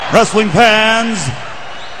Wrestling fans,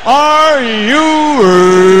 are you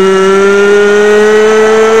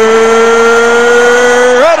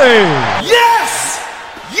ready? Yes!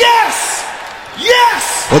 Yes!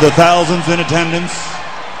 Yes! For the thousands in attendance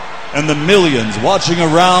and the millions watching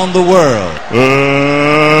around the world,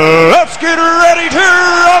 let's get ready to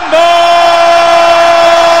rumble!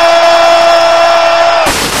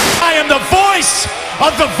 I am the voice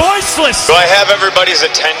of the voiceless. Do I have everybody's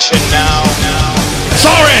attention now?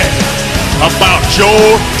 Sorry about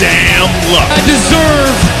your damn luck. I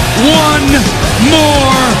deserve one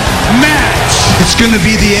more match. It's going to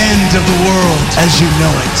be the end of the world as you know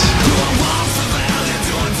it.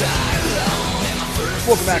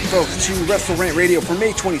 Welcome back, folks, to Wrestle Rant Radio for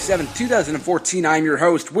May 27, 2014. I'm your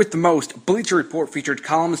host with the most, Bleacher Report featured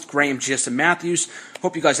columnist Graham Jessup Matthews.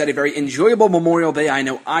 Hope you guys had a very enjoyable Memorial Day. I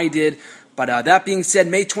know I did. But that being said,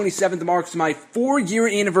 May 27th marks my 4-year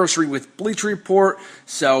anniversary with Bleacher Report,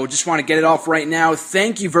 so just want to get it off right now.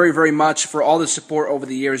 Thank you very, very much for all the support over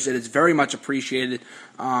the years. It is very much appreciated.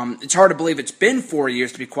 It's hard to believe it's been 4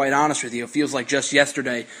 years, to be quite honest with you. It feels like just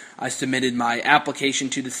yesterday I submitted my application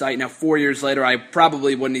to the site. Now, 4 years later, I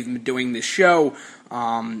probably wouldn't even be doing this show.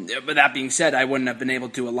 But that being said, I wouldn't have been able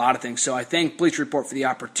to do a lot of things. So I thank Bleacher Report for the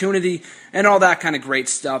opportunity and all that kind of great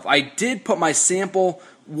stuff. I did put my sample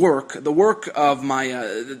work, the work of my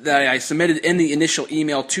that I submitted in the initial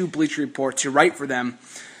email to Bleacher Report to write for them,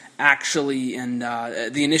 actually, and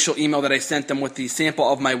the initial email that I sent them with the sample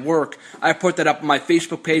of my work, I put that up on my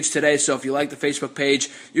Facebook page today. So if you like the Facebook page,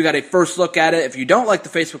 you got a first look at it. If you don't like the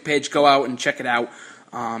Facebook page, go out and check it out.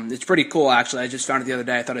 It's pretty cool, actually. I just found it the other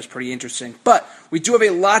day. I thought it was pretty interesting. But we do have a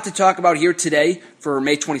lot to talk about here today for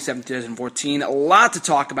May 27, 2014. A lot to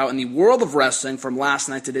talk about in the world of wrestling, from last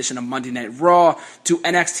night's edition of Monday Night Raw to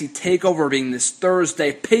NXT TakeOver being this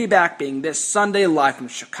Thursday, Payback being this Sunday, live from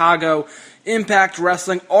Chicago, Impact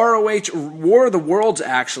Wrestling, ROH, War of the Worlds,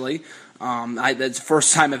 actually. That's the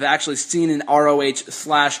first time I've actually seen an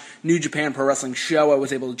ROH/New Japan Pro Wrestling show. I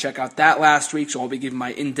was able to check out that last week, so I'll be giving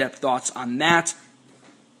my in-depth thoughts on that.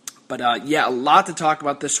 But yeah, a lot to talk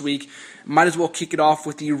about this week. Might as well kick it off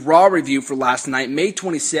with the Raw review for last night, May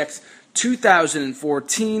 26,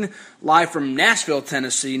 2014, live from Nashville,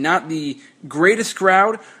 Tennessee. Not the greatest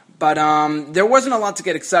crowd, but there wasn't a lot to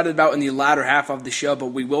get excited about in the latter half of the show, but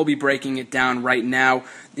we will be breaking it down right now.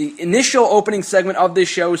 The initial opening segment of this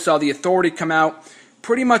show saw the Authority come out,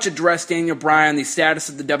 pretty much address Daniel Bryan, the status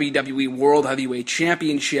of the WWE World Heavyweight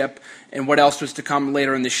Championship, and what else was to come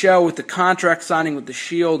later in the show with the contract signing with the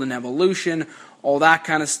Shield and Evolution, all that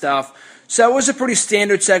kind of stuff. So it was a pretty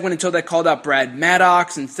standard segment until they called out Brad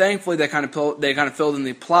Maddox, and thankfully they kind of filled in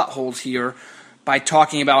the plot holes here by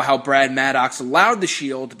talking about how Brad Maddox allowed the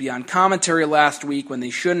Shield to be on commentary last week when they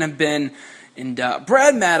shouldn't have been. And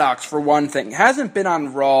Brad Maddox, for one thing, hasn't been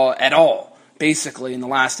on Raw at all, basically, in the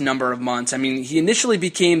last number of months. I mean, he initially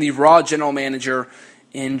became the Raw general manager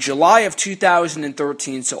in July of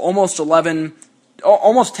 2013, so almost 11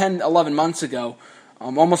 months ago,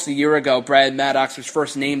 almost a year ago, Brad Maddox was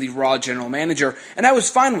first named the Raw general manager, and I was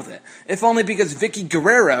fine with it, if only because Vickie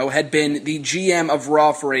Guerrero had been the GM of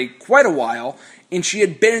Raw for quite a while, and she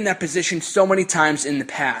had been in that position so many times in the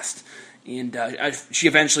past. And she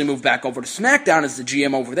eventually moved back over to SmackDown as the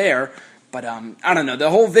GM over there. But I don't know, the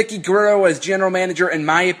whole Vickie Guerrero as general manager, in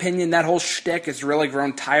my opinion, that whole shtick has really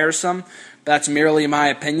grown tiresome. That's merely my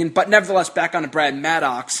opinion. But nevertheless, back on to Brad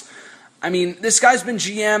Maddox. I mean, this guy's been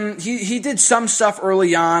GM. He did some stuff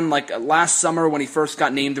early on, like last summer when he first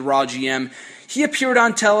got named the Raw GM. He appeared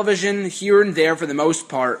on television here and there for the most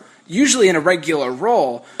part, usually in a regular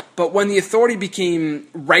role. But when the Authority became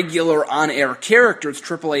regular on-air characters,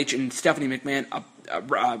 Triple H and Stephanie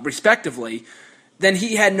McMahon respectively, then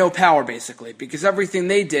he had no power, basically, because everything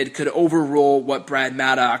they did could overrule what Brad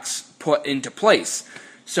Maddox put into place.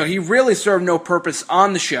 So he really served no purpose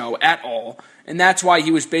on the show at all, and that's why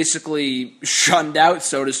he was basically shunned out,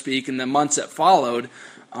 so to speak, in the months that followed.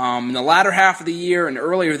 In the latter half of the year and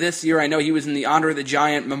earlier this year, I know he was in the Andre the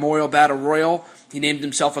Giant Memorial Battle Royal. He named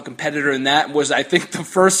himself a competitor in that, was, I think, the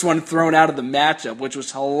first one thrown out of the matchup, which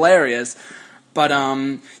was hilarious. But,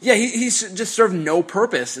 yeah, he's just served no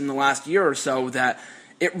purpose in the last year or so, that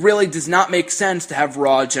it really does not make sense to have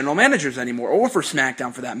Raw general managers anymore, or for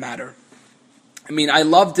SmackDown for that matter. I mean, I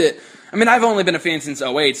loved it. I mean, I've only been a fan since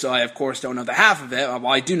 2008, so I, of course, don't know the half of it. Well,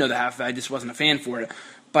 I do know the half of it, I just wasn't a fan for it.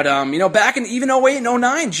 But, you know, back in even 2008 and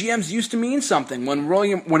 2009, GMs used to mean something. When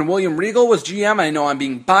William Regal was GM, I know I'm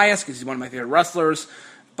being biased because he's one of my favorite wrestlers,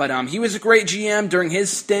 but he was a great GM during his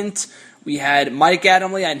stint. We had Mike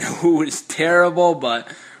Adamle, I know, who was terrible, but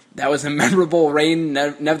that was a memorable reign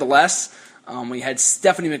nevertheless. We had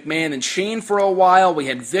Stephanie McMahon and Shane for a while. We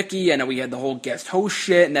had Vicky. I know we had the whole guest host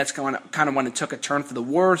shit, and that's kind of when it took a turn for the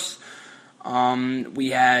worse. We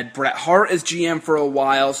had Bret Hart as GM for a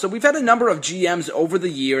while. So we've had a number of GMs over the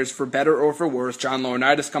years, for better or for worse. John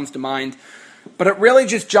Laurinaitis comes to mind. But it really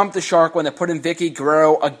just jumped the shark when they put in Vicky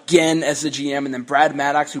Guerrero again as the GM, and then Brad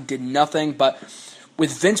Maddox, who did nothing. But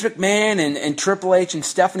with Vince McMahon and Triple H and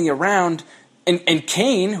Stephanie around, and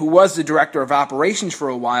Kane, who was the director of operations for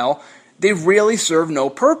a while, they really serve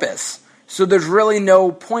no purpose. So there's really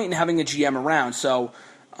no point in having a GM around. So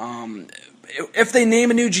if they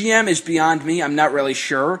name a new GM is beyond me. I'm not really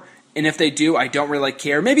sure. And if they do, I don't really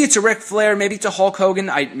care. Maybe it's a Ric Flair, maybe it's a Hulk Hogan,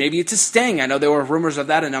 maybe it's a Sting. I know there were rumors of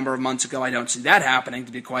that a number of months ago. I don't see that happening,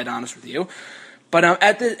 to be quite honest with you. But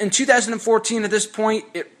in 2014, at this point,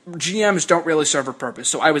 GMs don't really serve a purpose.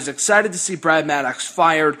 So I was excited to see Brad Maddox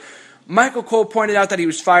fired. Michael Cole pointed out that he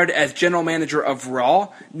was fired as general manager of Raw,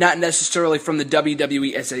 not necessarily from the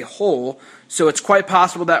WWE as a whole. So it's quite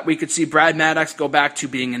possible that we could see Brad Maddox go back to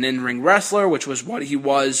being an in-ring wrestler, which was what he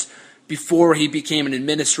was before he became an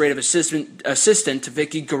administrative assistant to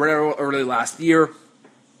Vicky Guerrero early last year.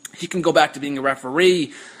 He can go back to being a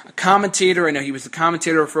referee, a commentator. I know he was a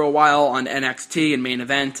commentator for a while on NXT and Main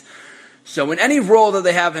Event. So in any role that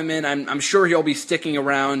they have him in, I'm sure he'll be sticking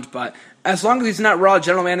around. But as long as he's not Raw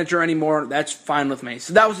general manager anymore, that's fine with me.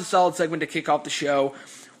 So that was a solid segment to kick off the show.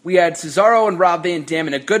 We had Cesaro and Rob Van Dam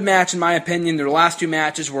in a good match, in my opinion. Their last two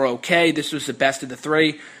matches were okay. This was the best of the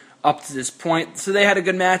three up to this point. So they had a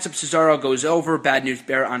good matchup. Cesaro goes over. Bad News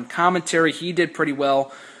Barrett on commentary. He did pretty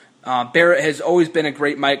well. Barrett has always been a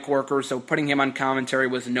great mic worker, so putting him on commentary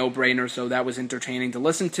was a no-brainer, so that was entertaining to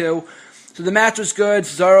listen to. So the match was good.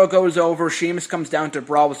 Cesaro goes over. Sheamus comes down to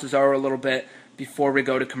brawl with Cesaro a little bit before we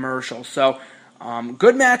go to commercial. So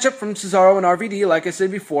good matchup from Cesaro and RVD, like I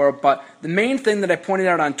said before, but the main thing that I pointed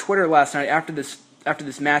out on Twitter last night after this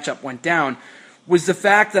matchup went down was the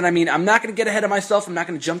fact that, I'm not going to get ahead of myself, I'm not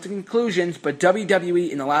going to jump to conclusions, but WWE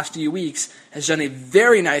in the last few weeks has done a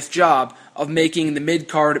very nice job of making the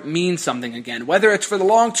mid-card mean something again. Whether it's for the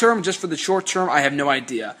long term or just for the short term, I have no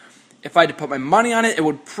idea. If I had to put my money on it, it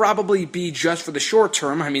would probably be just for the short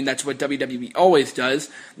term. That's what WWE always does.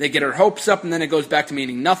 They get their hopes up, and then it goes back to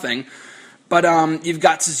meaning nothing. But you've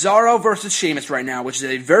got Cesaro versus Sheamus right now, which is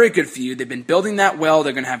a very good feud. They've been building that well.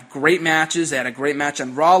 They're going to have great matches. They had a great match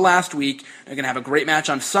on Raw last week. They're going to have a great match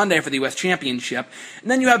on Sunday for the U.S. Championship.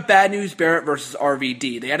 And then you have Bad News Barrett versus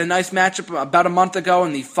RVD. They had a nice matchup about a month ago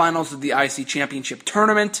in the finals of the IC Championship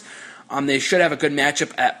Tournament. They should have a good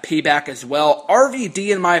matchup at Payback as well. RVD,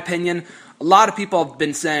 in my opinion, a lot of people have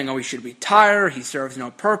been saying, he should retire, he serves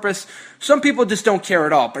no purpose. Some people just don't care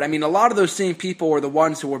at all. But, a lot of those same people were the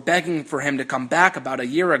ones who were begging for him to come back about a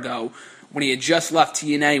year ago when he had just left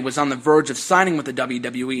TNA, was on the verge of signing with the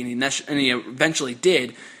WWE, and he eventually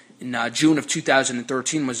did in June of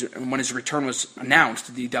 2013 was when his return was announced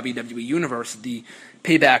to the WWE Universe, the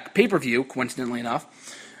Payback pay-per-view, coincidentally enough.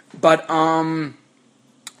 But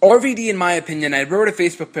RVD, in my opinion, I wrote a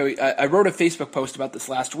Facebook post about this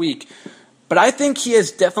last week, but I think he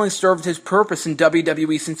has definitely served his purpose in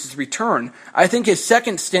WWE since his return. I think his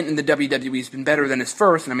second stint in the WWE has been better than his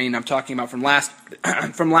first, and I'm talking about from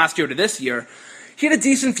last year to this year. He had a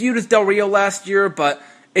decent feud with Del Rio last year, but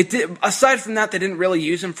aside from that, they didn't really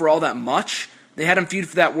use him for all that much. They had him feud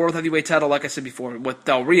for that World Heavyweight title, like I said before, with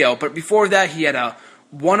Del Rio, but before that, he had a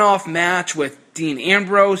one-off match with Dean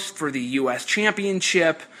Ambrose for the U.S.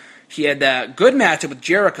 Championship. He had that good matchup with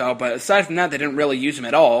Jericho, but aside from that, they didn't really use him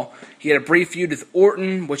at all. He had a brief feud with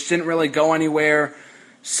Orton, which didn't really go anywhere.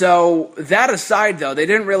 So that aside, though, they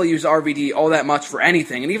didn't really use RVD all that much for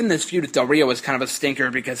anything. And even this feud with Del Rio was kind of a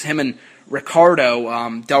stinker because him and Ricardo,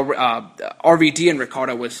 RVD and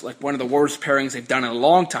Ricardo was like one of the worst pairings they've done in a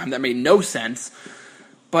long time. That made no sense.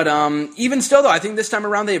 But even still, though, I think this time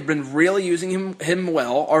around they've been really using him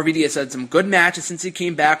well. RVD has had some good matches since he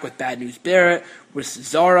came back with Bad News Barrett, with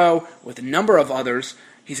Cesaro, with a number of others.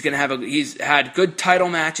 He's had good title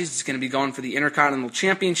matches. He's going to be going for the Intercontinental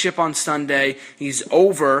Championship on Sunday. He's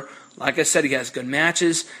over. Like I said, he has good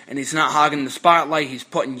matches, and he's not hogging the spotlight. He's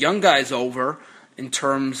putting young guys over in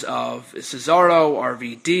terms of Cesaro,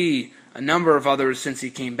 RVD, a number of others since he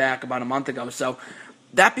came back about a month ago. So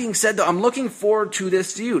that being said, though, I'm looking forward to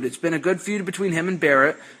this feud. It's been a good feud between him and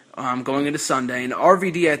Barrett going into Sunday. And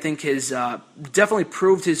RVD, I think, has definitely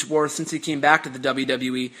proved his worth since he came back to the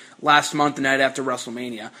WWE last month, the night after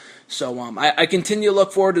WrestleMania. So I continue to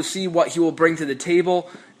look forward to see what he will bring to the table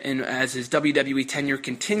and as his WWE tenure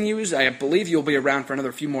continues. I believe he'll be around for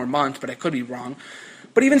another few more months, but I could be wrong.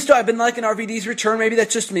 But even still, I've been liking RVD's return. Maybe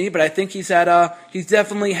that's just me, but I think he's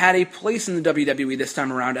definitely had a place in the WWE this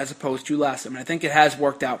time around as opposed to last time. And I think it has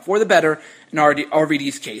worked out for the better in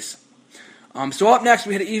RVD's case. So up next,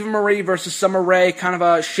 we had Eva Marie versus Summer Rae. Kind of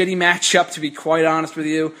a shitty matchup, to be quite honest with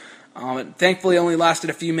you. It thankfully only lasted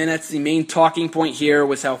a few minutes. The main talking point here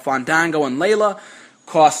was how Fandango and Layla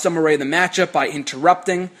cost Summer Rae the matchup by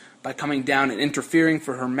interrupting, by coming down and interfering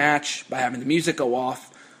for her match, by having the music go off.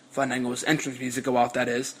 Fandango's entrance music go off, that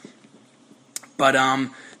is. But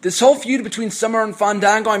this whole feud between Summer and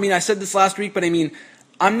Fandango, I mean, I said this last week, but I mean,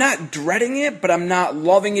 I'm not dreading it, but I'm not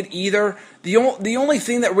loving it either. The only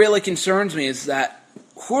thing that really concerns me is that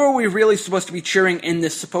who are we really supposed to be cheering in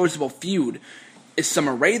this supposable feud? Is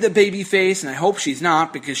Summer Rae the babyface? And I hope she's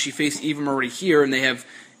not, because she faced Eva Marie here, and they have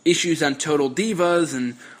issues on Total Divas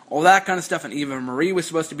and all that kind of stuff, and Eva Marie was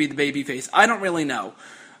supposed to be the babyface. I don't really know.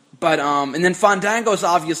 But, and then Fandango's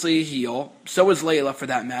obviously a heel. So is Layla, for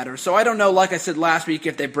that matter. So I don't know, like I said last week,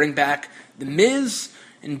 if they bring back The Miz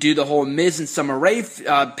and do the whole Miz and Summer Rae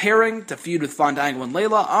pairing to feud with Fandango and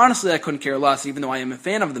Layla. Honestly, I couldn't care less, even though I am a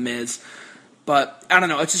fan of The Miz. But, I don't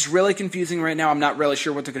know, it's just really confusing right now. I'm not really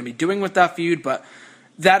sure what they're going to be doing with that feud, but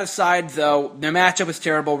that aside, though, the matchup is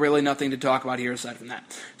terrible. Really nothing to talk about here aside from that.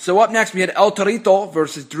 So up next, we had El Torito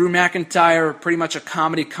versus Drew McIntyre, pretty much a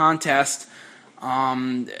comedy contest.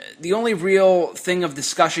 The only real thing of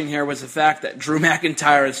discussion here was the fact that Drew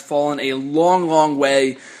McIntyre has fallen a long, long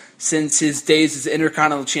way since his days as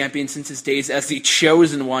Intercontinental Champion, since his days as the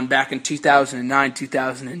Chosen One back in 2009,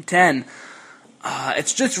 2010.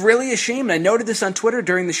 It's just really a shame, and I noted this on Twitter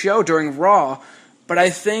during the show, during Raw, but I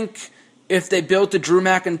think if they built a Drew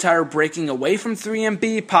McIntyre breaking away from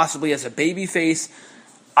 3MB, possibly as a babyface,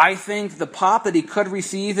 I think the pop that he could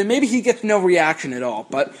receive, and maybe he gets no reaction at all,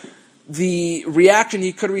 but the reaction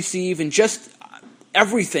he could receive and just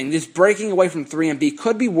everything, just breaking away from 3MB,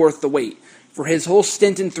 could be worth the wait. For his whole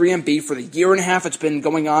stint in 3MB, for the year and a half it's been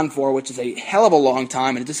going on for, which is a hell of a long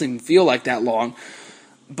time, and it doesn't even feel like that long.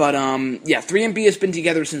 But, 3MB has been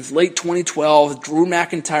together since late 2012. Drew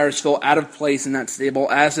McIntyre is still out of place in that stable,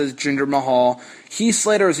 as is Jinder Mahal. Heath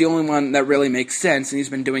Slater is the only one that really makes sense, and he's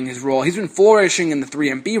been doing his role. He's been flourishing in the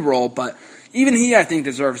 3MB role, but even he, I think,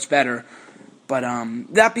 deserves better. But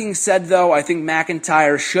that being said, though, I think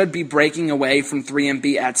McIntyre should be breaking away from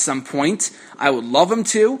 3MB at some point. I would love him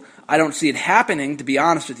to. I don't see it happening, to be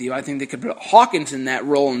honest with you. I think they could put Hawkins in that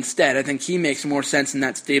role instead. I think he makes more sense in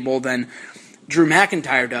that stable than Drew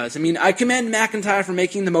McIntyre does. I mean, I commend McIntyre for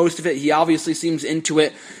making the most of it. He obviously seems into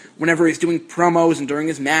it whenever he's doing promos and during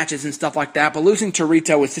his matches and stuff like that. But losing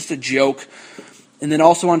Torito was just a joke. And then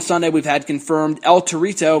also on Sunday, we've had confirmed El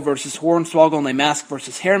Torito versus Hornswoggle in a mask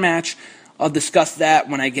versus hair match. I'll discuss that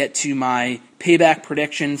when I get to my Payback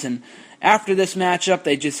predictions. And after this matchup,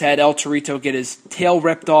 they just had El Torito get his tail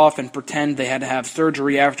ripped off and pretend they had to have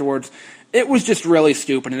surgery afterwards. It was just really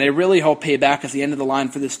stupid, and I really hope Payback is the end of the line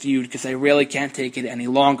for this feud because I really can't take it any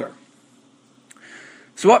longer.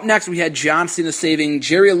 So up next, we had John Cena saving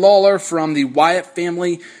Jerry Lawler from the Wyatt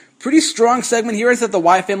family. Pretty strong segment here. I thought the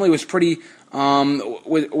Wyatt family was pretty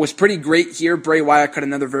great here. Bray Wyatt cut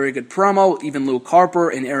another very good promo. Even Luke Harper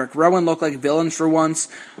and Eric Rowan looked like villains for once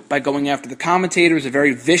by going after the commentators. A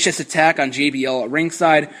very vicious attack on JBL at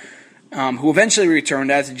ringside. Who eventually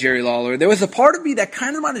returned as Jerry Lawler. There was a part of me that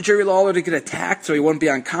kind of wanted Jerry Lawler to get attacked so he wouldn't be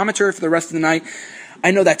on commentary for the rest of the night.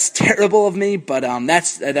 I know that's terrible of me, but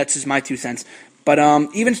that's just my 2 cents. But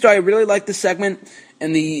even so, I really liked the segment,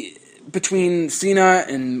 and between Cena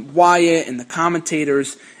and Wyatt and the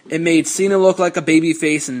commentators, it made Cena look like a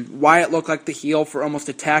babyface and Wyatt look like the heel for almost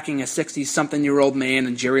attacking a 60-something-year-old man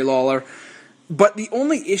and Jerry Lawler. But the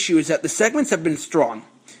only issue is that the segments have been strong.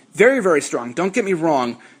 Very, very strong. Don't get me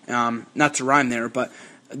wrong. Not to rhyme there, but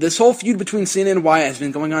this whole feud between Cena and Wyatt has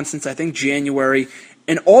been going on since, I think, January,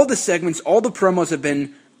 and all the segments, all the promos have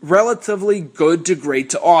been relatively good to great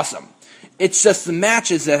to awesome. It's just the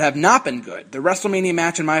matches that have not been good. The WrestleMania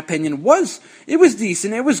match, in my opinion, was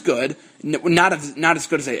decent, it was good, not as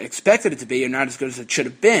good as I expected it to be, or not as good as it should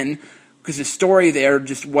have been, because the story there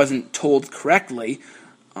just wasn't told correctly.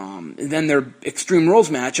 And then their Extreme Rules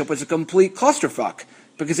matchup was a complete clusterfuck,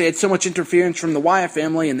 because they had so much interference from the Wyatt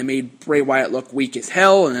family, and they made Bray Wyatt look weak as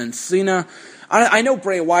hell, and then Cena. I know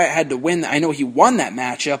Bray Wyatt had to win. I know he won that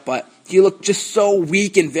matchup, but he looked just so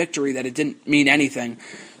weak in victory that it didn't mean anything.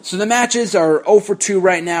 So the matches are 0 for 2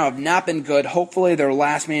 right now, have not been good. Hopefully their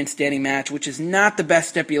last man standing match, which is not the best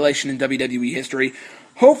stipulation in WWE history.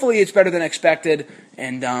 Hopefully it's better than expected,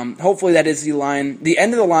 and hopefully that is the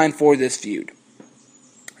end of the line for this feud.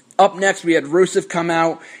 Up next, we had Rusev come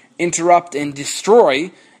out, interrupt and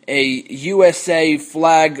destroy a USA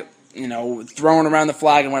flag throwing around the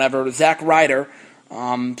flag and whatever. Zack Ryder.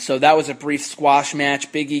 So that was a brief squash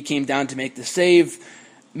match. Big E came down to make the save.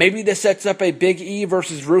 Maybe this sets up a Big E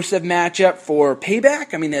versus Rusev matchup for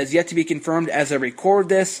Payback. I mean, it has yet to be confirmed as I record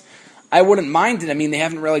this. I wouldn't mind it. I mean, they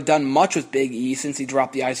haven't really done much with Big E since he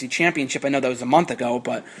dropped the IC Championship. I know that was a month ago,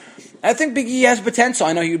 but I think Big E has potential.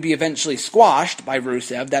 I know he would be eventually squashed by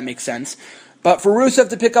Rusev. That makes sense. But for Rusev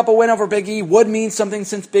to pick up a win over Big E would mean something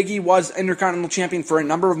since Big E was Intercontinental Champion for a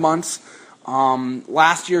number of months.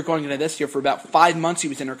 Last year, going into this year, for about 5 months, he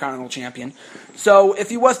was Intercontinental Champion. So if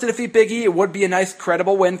he was to defeat Big E, it would be a nice,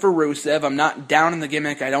 credible win for Rusev. I'm not down in the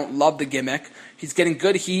gimmick. I don't love the gimmick. He's getting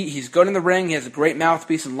good heat. He's good in the ring. He has a great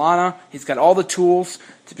mouthpiece in Lana. He's got all the tools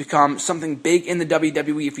to become something big in the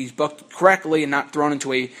WWE if he's booked correctly and not thrown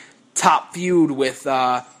into a top feud with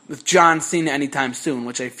John Cena anytime soon,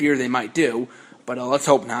 which I fear they might do, but let's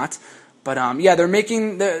hope not. But they're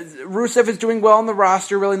making Rusev is doing well on the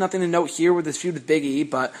roster. Really nothing to note here with this feud with Big E,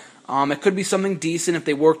 but it could be something decent if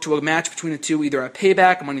they work to a match between the two, either at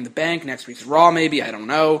Payback, Money in the Bank, next week's Raw, maybe. I don't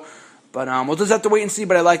know, but we'll just have to wait and see.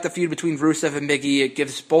 But I like the feud between Rusev and Big E. It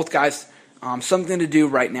gives both guys something to do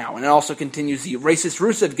right now, and it also continues the racist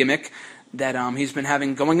Rusev gimmick that he's been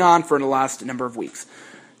having going on for the last number of weeks.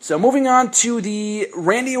 So moving on to the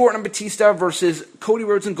Randy Orton and Batista versus Cody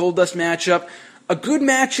Rhodes and Goldust matchup. A good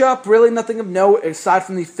matchup, really nothing of note aside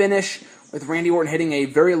from the finish with Randy Orton hitting a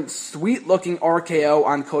very sweet-looking RKO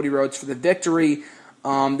on Cody Rhodes for the victory.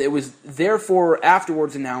 It was therefore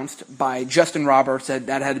afterwards announced by Justin Roberts that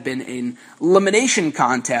had been an elimination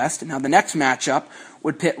contest. Now the next matchup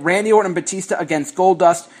would pit Randy Orton and Batista against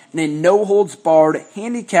Goldust in a no-holds-barred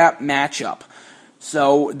handicap matchup.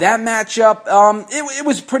 So that matchup, it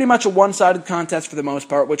was pretty much a one-sided contest for the most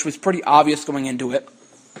part, which was pretty obvious going into it.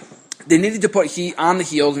 They needed to put heat on the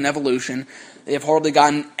heels in Evolution. They have hardly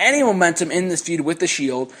gotten any momentum in this feud with the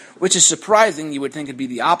Shield, which is surprising. You would think it'd be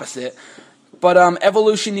the opposite. But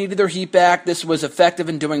Evolution needed their heat back. This was effective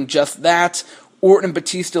in doing just that. Orton and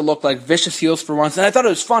Batista looked like vicious heels for once. And I thought it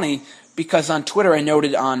was funny because on Twitter I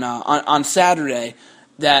noted on Saturday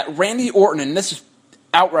that Randy Orton, and this is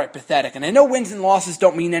outright pathetic, and I know wins and losses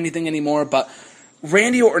don't mean anything anymore, but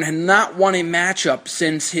Randy Orton had not won a matchup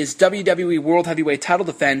since his WWE World Heavyweight title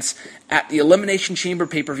defense at the Elimination Chamber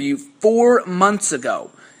pay-per-view 4 months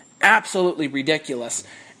ago. Absolutely ridiculous.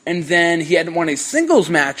 And then he hadn't won a singles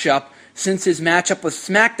matchup since his matchup with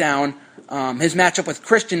SmackDown, his matchup with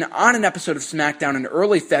Christian on an episode of SmackDown in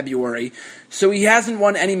early February. So he hasn't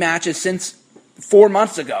won any matches since 4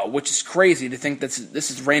 months ago, which is crazy to think that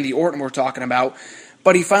this is Randy Orton we're talking about.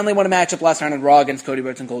 But he finally won a matchup last night on Raw against Cody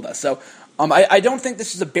Rhodes and Goldust. So I don't think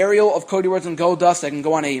this is a burial of Cody Rhodes and Goldust. I can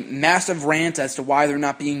go on a massive rant as to why they're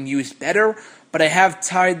not being used better, but I have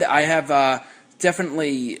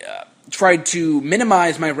definitely tried to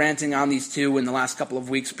minimize my ranting on these two in the last couple of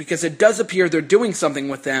weeks because it does appear they're doing something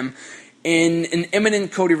with them in an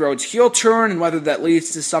imminent Cody Rhodes heel turn, and whether that leads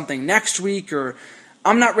to something next week or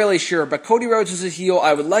I'm not really sure. But Cody Rhodes is a heel.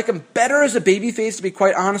 I would like him better as a babyface, to be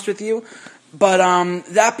quite honest with you. But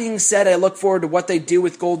that being said, I look forward to what they do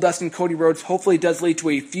with Goldust and Cody Rhodes. Hopefully it does lead to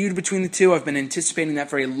a feud between the two. I've been anticipating that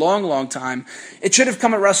for a long, long time. It should have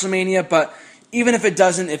come at WrestleMania, but even if it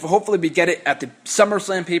doesn't, if hopefully we get it at the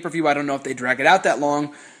SummerSlam pay-per-view, I don't know if they drag it out that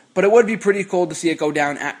long, but it would be pretty cool to see it go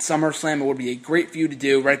down at SummerSlam. It would be a great feud to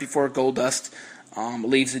do right before Goldust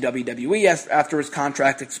leaves the WWE after his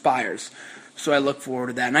contract expires. So I look forward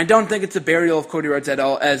to that. And I don't think it's a burial of Cody Rhodes at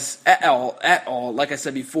all. Like I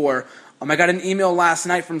said before, I got an email last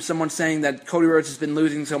night from someone saying that Cody Rhodes has been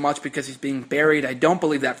losing so much because he's being buried. I don't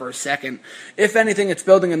believe that for a second. If anything, it's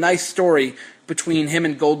building a nice story between him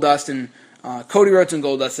and Goldust, and Cody Rhodes and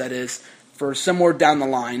Goldust, that is, for somewhere down the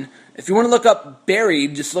line. If you want to look up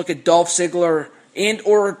buried, just look at Dolph Ziggler and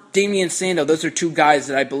or Damian Sandow. Those are two guys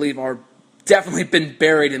that I believe are definitely been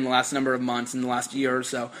buried in the last number of months, in the last year or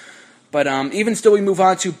so. But even still, we move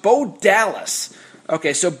on to Bo Dallas.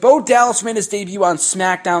 Okay, so Bo Dallas made his debut on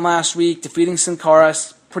SmackDown last week, defeating Sin Cara.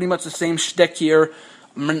 Pretty much the same shtick here.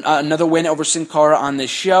 Another win over Sin Cara on this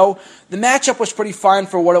show. The matchup was pretty fine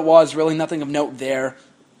for what it was. Really nothing of note there.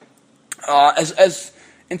 As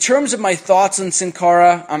in terms of my thoughts on Sin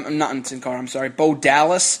Cara, I'm not on Sin Cara, I'm sorry, Bo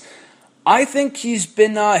Dallas. I think he's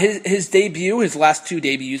been his debut, his last two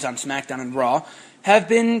debuts on SmackDown and Raw, have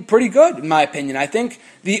been pretty good, in my opinion. I think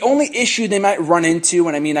the only issue they might run into,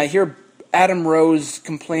 and I mean, I hear Adam Rose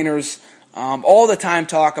complainers all the time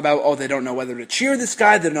talk about, they don't know whether to cheer this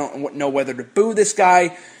guy, they don't know whether to boo this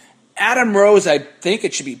guy. Adam Rose, I think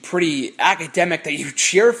it should be pretty academic that you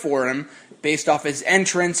cheer for him based off his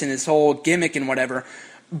entrance and his whole gimmick and whatever.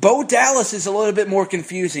 Bo Dallas is a little bit more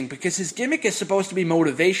confusing because his gimmick is supposed to be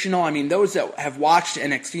motivational. I mean, those that have watched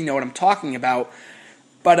NXT know what I'm talking about.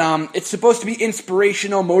 But it's supposed to be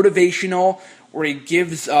inspirational, motivational, where he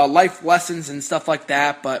gives life lessons and stuff like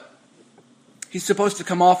that. But he's supposed to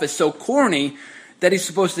come off as so corny that he's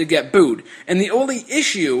supposed to get booed. And the only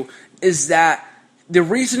issue is that the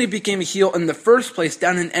reason he became a heel in the first place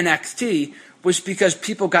down in NXT was because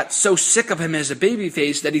people got so sick of him as a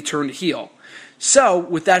babyface that he turned heel. So,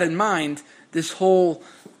 with that in mind, this whole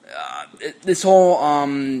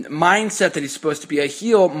mindset that he's supposed to be a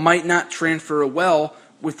heel might not transfer well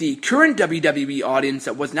with the current WWE audience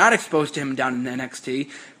that was not exposed to him down in NXT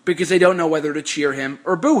because they don't know whether to cheer him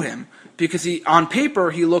or boo him. Because on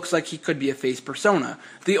paper, he looks like he could be a face persona.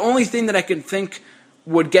 The only thing that I can think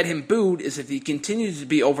would get him booed is if he continues to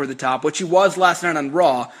be over the top, which he was last night on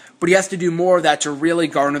Raw, but he has to do more of that to really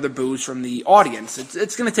garner the boos from the audience.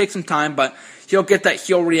 It's going to take some time, but he'll get that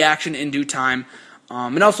heel reaction in due time.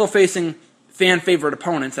 And also facing fan-favorite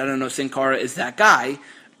opponents. I don't know Sin Cara is that guy,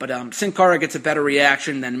 but Sin Cara gets a better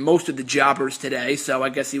reaction than most of the jobbers today, so I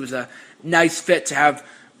guess he was a nice fit to have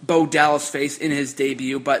Bo Dallas face in his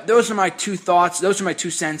debut. But those are my two thoughts. Those are my 2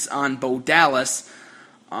 cents on Bo Dallas.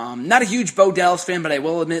 Not a huge Bo Dallas fan, but I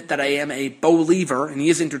will admit that I am a Bo-liever, and he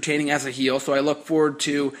is entertaining as a heel, so I look forward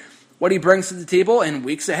to what he brings to the table in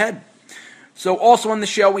weeks ahead. So also on the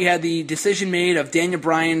show, we had the decision made of Daniel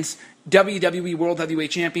Bryan's WWE World Heavyweight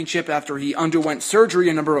Championship after he underwent surgery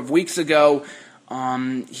a number of weeks ago.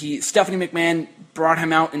 Stephanie McMahon brought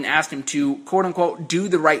him out and asked him to, quote-unquote, do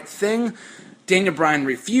the right thing. Daniel Bryan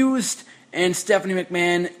refused, and Stephanie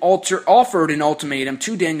McMahon offered an ultimatum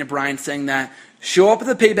to Daniel Bryan saying that show up at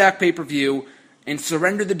the Payback pay-per-view and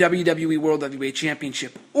surrender the WWE World Heavyweight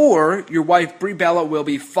Championship, or your wife Brie Bella will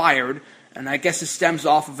be fired. And I guess it stems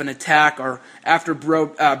off of an attack or after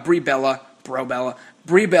Brie Bella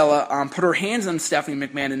put her hands on Stephanie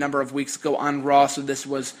McMahon a number of weeks ago on Raw, so this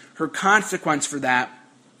was her consequence for that.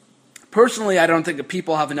 Personally, I don't think that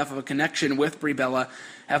people have enough of a connection with Brie Bella,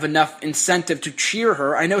 have enough incentive to cheer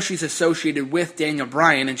her. I know she's associated with Daniel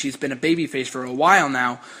Bryan, and she's been a babyface for a while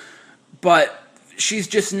now, but she's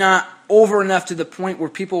just not over enough to the point where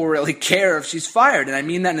people really care if she's fired. And I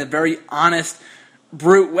mean that in a very honest,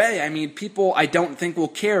 brute way. I mean, people I don't think will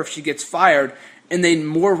care if she gets fired, and they'd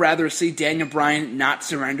more rather see Daniel Bryan not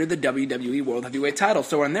surrender the WWE World Heavyweight title.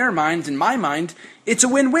 So in their minds, in my mind, it's a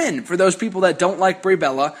win-win for those people that don't like Brie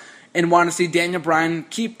Bella and want to see Daniel Bryan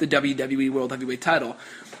keep the WWE World Heavyweight title.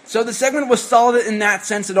 So the segment was solid in that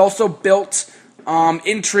sense. It also built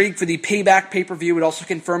intrigue for the Payback pay-per-view. It also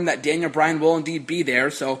confirmed that Daniel Bryan will indeed be there,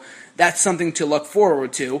 so that's something to look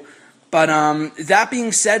forward to. But that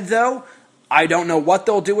being said, though, I don't know what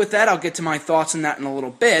they'll do with that. I'll get to my thoughts on that in a little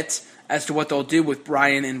bit as to what they'll do with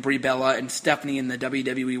Bryan and Brie Bella and Stephanie in the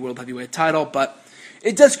WWE World Heavyweight title, but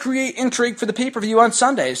it does create intrigue for the pay-per-view on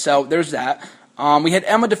Sunday, so there's that. We had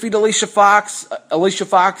Emma defeat Alicia Fox. Alicia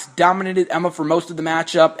Fox dominated Emma for most of the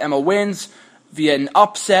matchup. Emma wins via an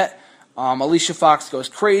upset. Alicia Fox goes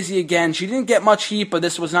crazy again. She didn't get much heat, but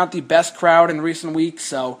this was not the best crowd in recent weeks,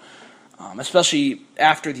 so especially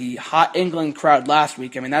after the hot England crowd last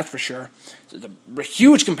week. I mean, that's for sure. So there's a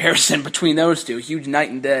huge comparison between those two, huge night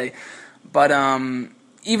and day. But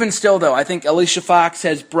even still, though, I think Alicia Fox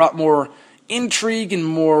has brought more intrigue and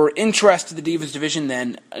more interest to the Divas division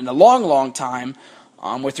than in a long, long time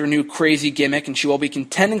with her new crazy gimmick, and she will be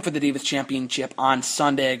contending for the Divas Championship on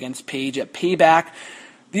Sunday against Paige at Payback.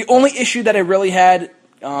 The only issue that I really had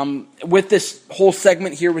with this whole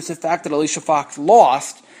segment here was the fact that Alicia Fox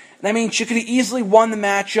lost. And I mean, she could have easily won the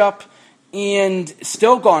matchup and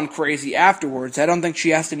still gone crazy afterwards. I don't think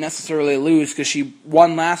she has to necessarily lose because she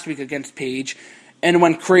won last week against Paige and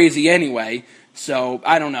went crazy anyway. So,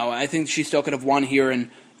 I don't know. I think she still could have won here and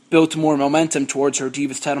built more momentum towards her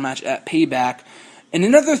Divas title match at Payback. And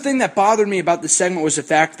another thing that bothered me about this segment was the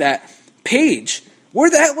fact that Paige, where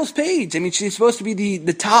the hell was Paige? I mean, she's supposed to be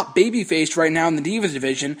the top babyface right now in the Divas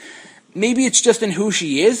division. Maybe it's just in who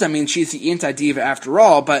she is. I mean, she's the anti-diva after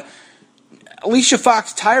all, but Alicia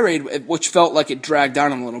Fox tirade, which felt like it dragged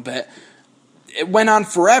on a little bit, it went on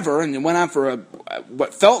forever, and it went on for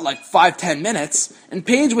what felt like 5-10 minutes, and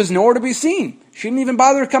Paige was nowhere to be seen. She didn't even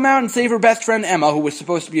bother to come out and save her best friend Emma, who was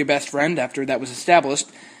supposed to be her best friend after that was established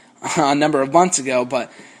a number of months ago,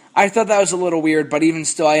 but I thought that was a little weird, but even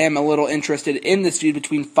still, I am a little interested in this feud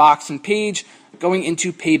between Fox and Paige going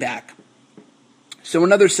into Payback. So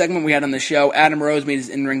another segment we had on the show, Adam Rose made his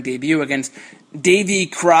in-ring debut against Davey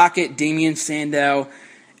Crockett, Damian Sandow.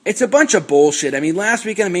 It's a bunch of bullshit. I mean, last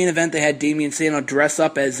week in the main event, they had Damian Sandow dress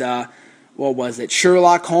up as,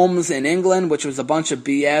 Sherlock Holmes in England, which was a bunch of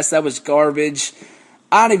BS. That was garbage.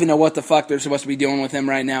 I don't even know what the fuck they're supposed to be doing with him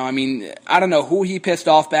right now. I mean, I don't know who he pissed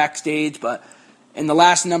off backstage, but in the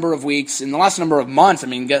last number of weeks, in the last number of months, I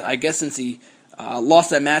mean, I guess since he lost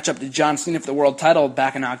that matchup to John Cena for the world title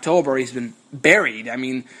back in October, he's been buried. I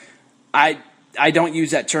mean, I don't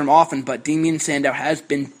use that term often, but Damien Sandow has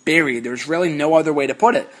been buried. There's really no other way to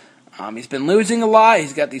put it. He's been losing a lot.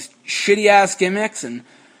 He's got these shitty-ass gimmicks, and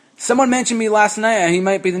someone mentioned me last night, he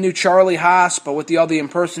might be the new Charlie Haas, but with all the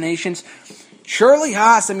impersonations. Charlie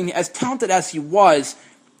Haas, I mean, as talented as he was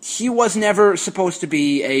never supposed to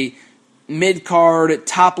be a mid-card,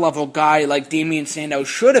 top-level guy like Damien Sandow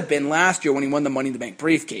should have been last year when he won the Money in the Bank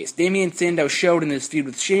briefcase. Damien Sandow showed in his feud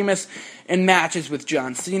with Sheamus and matches with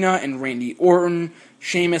John Cena and Randy Orton.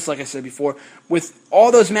 Sheamus, like I said before, with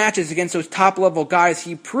all those matches against those top-level guys,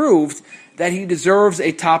 he proved that he deserves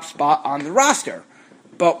a top spot on the roster.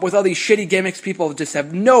 But with all these shitty gimmicks, people just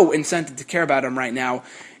have no incentive to care about him right now.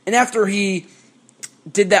 And after he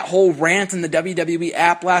did that whole rant in the WWE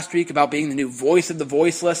app last week about being the new voice of the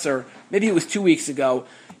voiceless, or maybe it was 2 weeks ago,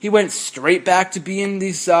 he went straight back to being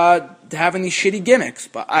these, having these shitty gimmicks.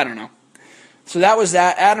 But I don't know. So that was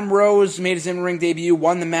that. Adam Rose made his in-ring debut,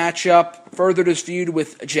 won the matchup, furthered his feud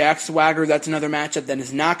with Jack Swagger. That's another matchup that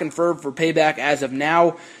is not confirmed for Payback as of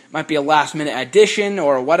now. Might be a last-minute addition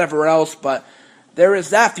or whatever else, but there is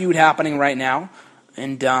that feud happening right now.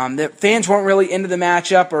 And the fans weren't really into the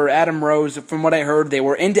matchup or Adam Rose. From what I heard, they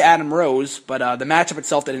were into Adam Rose, but the matchup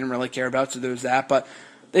itself they didn't really care about, so there was that. But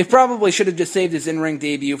they probably should have just saved his in-ring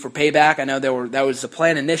debut for Payback. I know that was the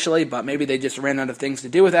plan initially, but maybe they just ran out of things to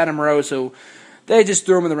do with Adam Rose, so they just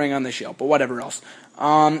threw him in the ring on the show, but whatever else.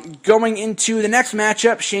 Going into the next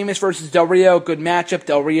matchup, Sheamus versus Del Rio. Good matchup.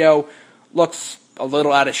 Del Rio looks a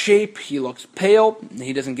little out of shape. He looks pale.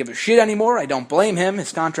 He doesn't give a shit anymore. I don't blame him.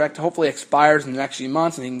 His contract hopefully expires in the next few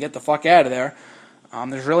months, and he can get the fuck out of there.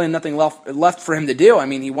 There's really nothing left for him to do. I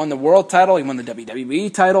mean, he won the world title. He won the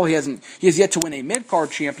WWE title. He has yet to win a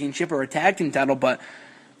mid-card championship or a tag team title, but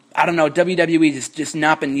I don't know. WWE has just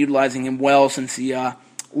not been utilizing him well since he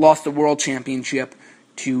lost the world championship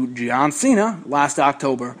to John Cena last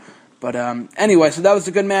October. But anyway, so that was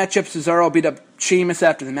a good matchup. Cesaro beat up Sheamus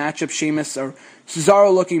after the matchup.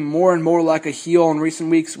 Cesaro looking more and more like a heel in recent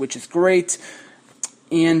weeks, which is great.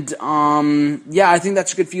 And I think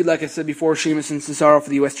that's a good feud, like I said before, Sheamus and Cesaro for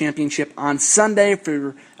the U.S. Championship on Sunday at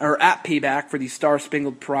Payback for the Star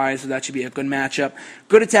Spangled Prize. So that should be a good matchup.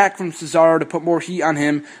 Good attack from Cesaro to put more heat on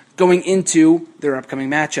him going into their upcoming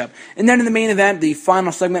matchup. And then in the main event, the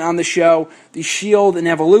final segment on the show, the Shield and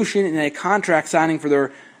Evolution in a contract signing for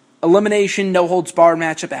their elimination no-holds-barred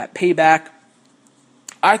matchup at Payback.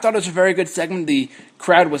 I thought it was a very good segment. The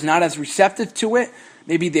crowd was not as receptive to it.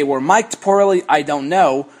 Maybe they were mic'd poorly. I don't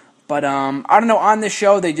know. But I don't know. On this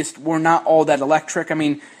show, they just were not all that electric. I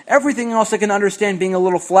mean, everything else I can understand being a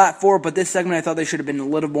little flat for, but this segment I thought they should have been a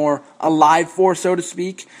little more alive for, so to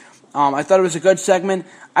speak. I thought it was a good segment.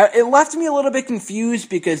 It left me a little bit confused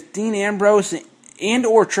because Dean Ambrose and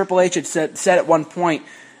or Triple H had said at one point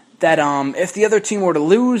that if the other team were to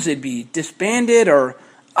lose, it'd be disbanded, or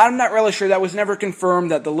I'm not really sure. That was never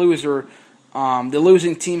confirmed that the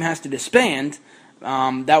losing team has to disband.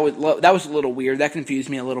 That was a little weird. That confused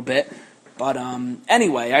me a little bit. But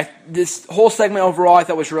anyway, this whole segment overall I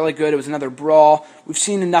thought was really good. It was another brawl. We've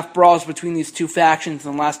seen enough brawls between these two factions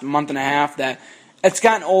in the last month and a half that it's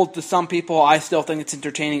gotten old to some people. I still think it's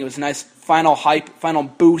entertaining. It was a nice final hype, final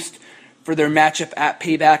boost for their matchup at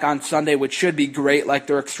Payback on Sunday, which should be great, like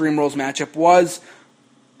their Extreme Rules matchup was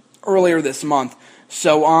earlier this month.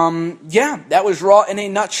 So, that was Raw in a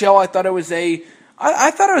nutshell. I thought it was a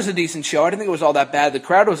decent show. I didn't think it was all that bad. The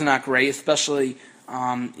crowd was not great, especially,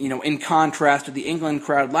 in contrast to the England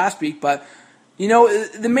crowd last week. But,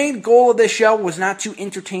 the main goal of this show was not to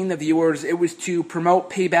entertain the viewers. It was to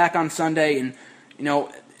promote Payback on Sunday. And,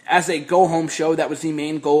 as a go-home show, that was the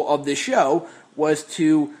main goal of this show, was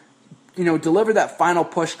to, deliver that final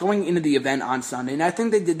push going into the event on Sunday. And I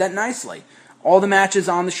think they did that nicely. All the matches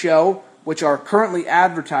on the show, which are currently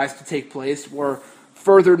advertised to take place, were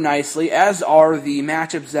furthered nicely, as are the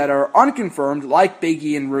matchups that are unconfirmed, like Big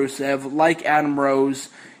E and Rusev, like Adam Rose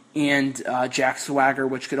and Jack Swagger,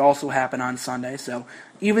 which could also happen on Sunday. So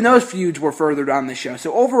even those feuds were furthered on the show.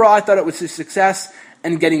 So overall, I thought it was a success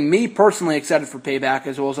and getting me personally excited for Payback,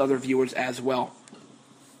 as well as other viewers as well.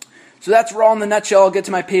 So that's Raw in the nutshell. I'll get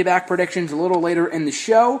to my Payback predictions a little later in the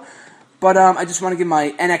show. But I just want to give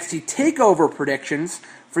my NXT TakeOver predictions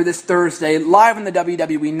for this Thursday, live on the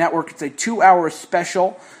WWE Network. It's a 2-hour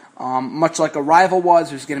special, much like Arrival was.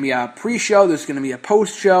 There's going to be a pre-show. There's going to be a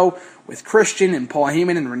post-show with Christian and Paul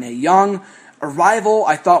Heyman and Renee Young. Arrival,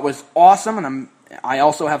 I thought, was awesome, and I'm I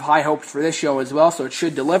also have high hopes for this show as well, so it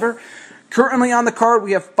should deliver. Currently on the card,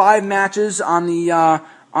 we have 5 matches on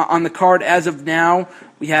the card as of now.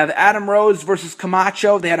 We have Adam Rose versus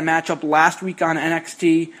Camacho. They had a matchup last week on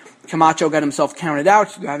NXT. Camacho got himself counted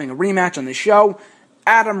out, so they're having a rematch on the show.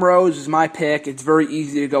 Adam Rose is my pick. It's very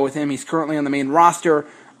easy to go with him. He's currently on the main roster.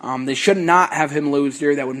 They should not have him lose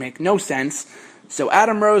here. That would make no sense. So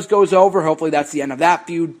Adam Rose goes over. Hopefully that's the end of that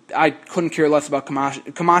feud. I couldn't care less about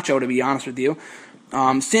Camacho, to be honest with you.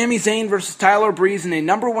 Sami Zayn versus Tyler Breeze in a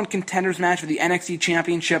number 1 contenders match for the NXT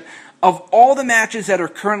Championship. Of all the matches that are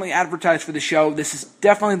currently advertised for the show, this is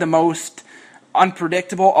definitely the most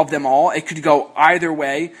unpredictable of them all. It could go either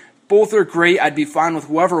way. Both are great. I'd be fine with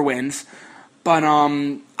whoever wins. But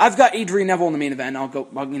I've got Adrian Neville in the main event.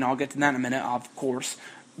 I'll get to that in a minute, of course.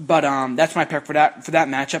 But that's my pick for that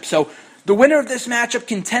matchup. So the winner of this matchup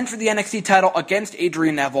contends for the NXT title against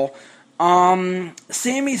Adrian Neville.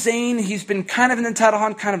 Sami Zayn, he's been kind of in the title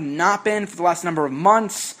hunt, kind of not been for the last number of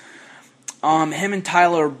months. Him and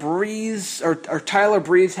Tyler Breeze, or Tyler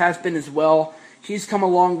Breeze has been as well. He's come a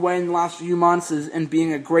long way in the last few months in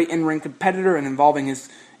being a great in-ring competitor and involving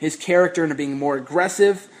his character into being more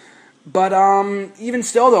aggressive. But even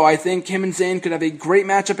still, though, I think him and Zayn could have a great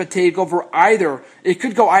matchup at TakeOver. It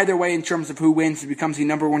could go either way in terms of who wins and becomes the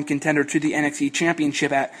number 1 contender to the NXT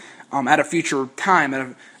Championship at a future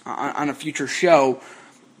time, on a future show.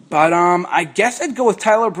 But I guess I'd go with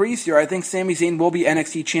Tyler Breeze here. I think Sami Zayn will be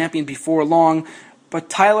NXT champion before long. But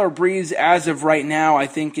Tyler Breeze, as of right now, I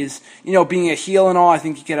think is, being a heel and all, I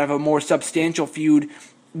think he could have a more substantial feud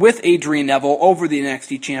with Adrian Neville over the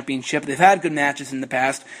NXT Championship. They've had good matches in the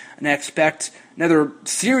past, and I expect another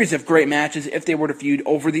series of great matches if they were to feud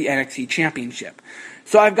over the NXT Championship.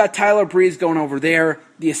 So I've got Tyler Breeze going over there.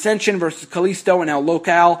 The Ascension versus Kalisto and El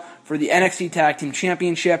Local for the NXT Tag Team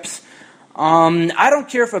Championships. I don't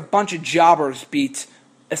care if a bunch of jobbers beat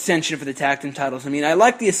Ascension for the tag team titles. I mean, I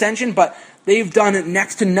like the Ascension, but they've done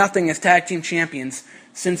next to nothing as tag team champions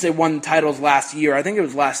since they won the titles last year. I think it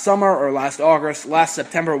was last summer or last August, last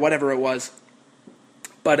September, whatever it was.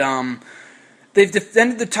 But they've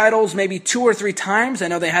defended the titles maybe 2 or 3 times. I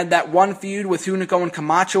know they had that one feud with Hunico and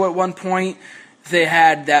Camacho at one point. They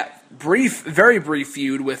had that very brief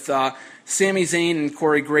feud with Sami Zayn and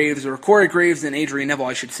Corey Graves and Adrian Neville,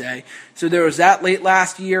 I should say. So there was that late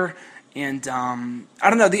last year. And I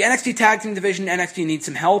don't know, the NXT Tag Team Division, NXT needs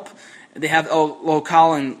some help. They have El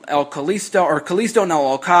Local and El Kalisto, or Kalisto and El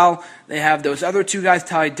Local. They have those other 2 guys,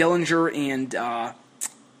 Ty Dillinger and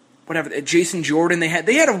Jason Jordan. They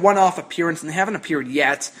had a one-off appearance, and they haven't appeared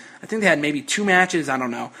yet. I think they had maybe 2 matches, I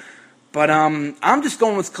don't know. But I'm just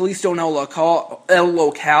going with Kalisto and El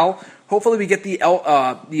Local. Hopefully we get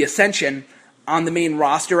the Ascension on the main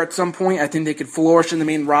roster at some point. I think they could flourish in the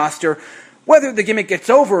main roster. Whether the gimmick gets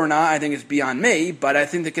over or not, I think is beyond me, but I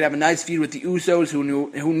think they could have a nice feud with the Usos,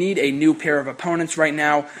 who need a new pair of opponents right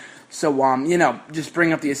now. So, just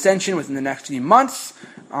bring up the Ascension within the next few months.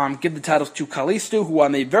 Give the titles to Kalisto, who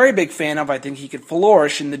I'm a very big fan of. I think he could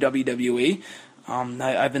flourish in the WWE.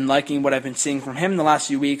 I've been liking what I've been seeing from him in the last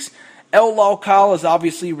few weeks. El Local is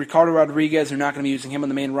obviously Ricardo Rodriguez. They're not going to be using him on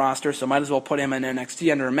the main roster, so might as well put him in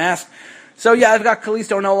NXT under a mask. So, yeah, I've got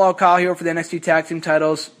Kalisto and El Local here for the NXT Tag Team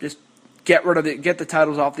titles. Just get the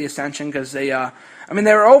titles off the Ascension, because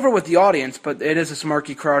they're over with the audience, but it is a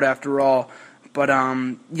smarky crowd after all. But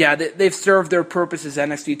they've served their purpose as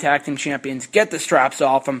NXT Tag Team Champions. Get the straps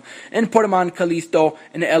off them and put them on Kalisto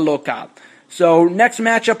and El Local. So next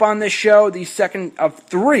matchup on this show, the second of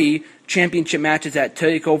 3 championship matches at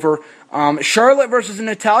TakeOver. Charlotte versus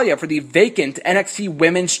Natalya for the vacant NXT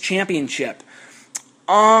Women's Championship.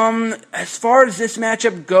 As far as this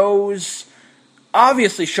matchup goes,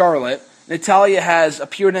 obviously Charlotte. Natalya has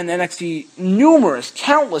appeared in NXT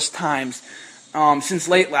countless times since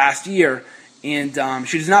late last year, and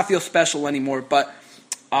she does not feel special anymore. But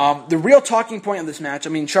the real talking point of this match,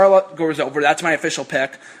 Charlotte goes over. That's my official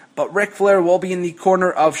pick. But Ric Flair will be in the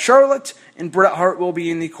corner of Charlotte, and Bret Hart will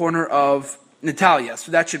be in the corner of Natalya.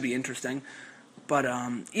 So that should be interesting. But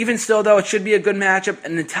even still, though, it should be a good matchup.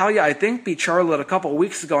 And Natalya, I think, beat Charlotte a couple of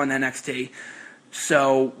weeks ago in NXT.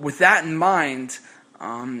 So with that in mind,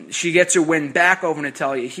 she gets her win back over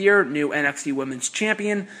Natalya here, new NXT Women's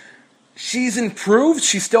Champion. She's improved.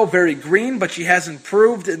 She's still very green, but she has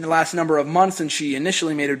improved in the last number of months since she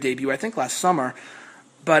initially made her debut, I think last summer.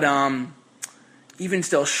 But even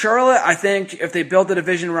still, Charlotte, I think if they build the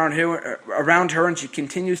division around her and she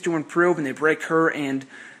continues to improve and they break her and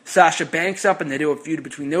Sasha Banks up and they do a feud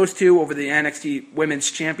between those 2 over the NXT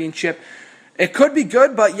Women's Championship, it could be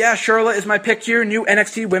good, but yeah, Charlotte is my pick here, new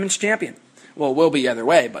NXT Women's Champion. Well, it will be either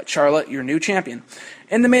way, but Charlotte, your new champion.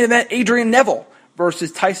 In the main event, Adrian Neville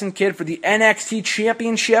versus Tyson Kidd for the NXT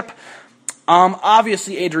Championship.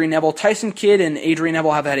 Obviously, Adrian Neville. Tyson Kidd and Adrian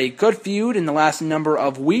Neville have had a good feud in the last number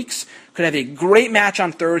of weeks. Could have a great match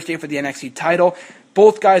on Thursday for the NXT title.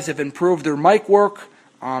 Both guys have improved their mic work,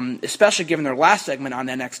 especially given their last segment on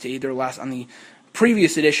NXT. On the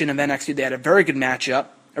previous edition of NXT, they had a very good matchup,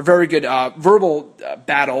 a very good verbal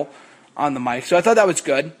battle on the mic. So I thought that was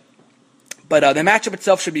good. But the matchup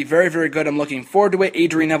itself should be very, very good. I'm looking forward to it.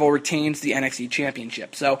 Adrian Neville retains the NXT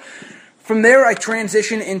Championship. So from there, I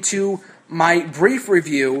transition into my brief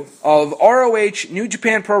review of ROH New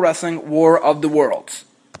Japan Pro Wrestling War of the Worlds.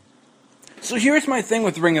 So here's my thing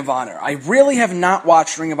with Ring of Honor. I really have not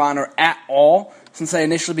watched Ring of Honor at all since I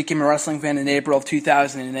initially became a wrestling fan in April of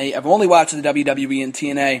 2008. I've only watched the WWE and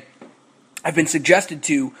TNA. I've been suggested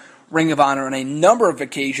to Ring of Honor on a number of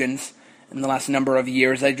occasions in the last number of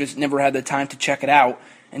years. I just never had the time to check it out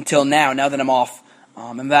until now that I'm off.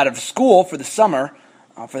 I'm out of school for the summer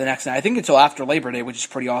for the next night. I think until after Labor Day, which is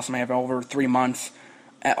pretty awesome. I have over 3 months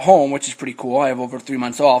at home, which is pretty cool. I have over 3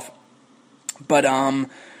 months off. But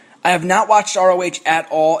I have not watched ROH at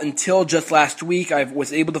all until just last week. I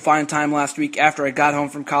was able to find time last week after I got home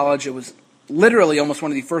from college. It was literally almost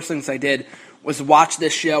one of the first things I did was watch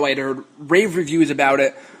this show. I had heard rave reviews about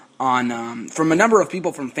it from a number of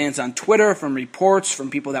people, from fans on Twitter, from reports,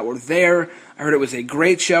 from people that were there. I heard it was a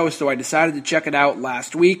great show, so I decided to check it out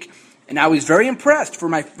last week. And I was very impressed for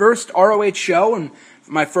my first ROH show and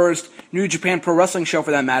for my first New Japan Pro Wrestling show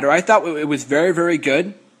for that matter. I thought it was very, very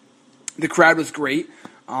good. The crowd was great.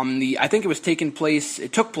 I think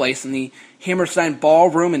it took place in the Hammerstein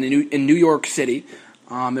Ballroom in New York City.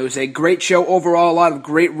 It was a great show overall, a lot of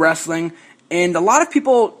great wrestling, and a lot of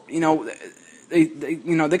people, they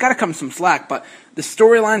got to come some slack, but the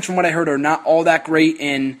storylines from what I heard are not all that great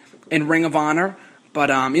in Ring of Honor. But,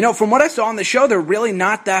 from what I saw on the show, they're really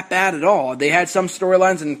not that bad at all. They had some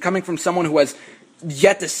storylines, and coming from someone who has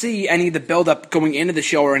yet to see any of the build-up going into the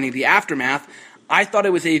show or any of the aftermath, I thought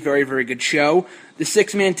it was a very, very good show. The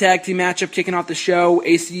 6-man tag team matchup kicking off the show,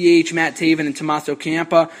 ACH, Matt Taven, and Tommaso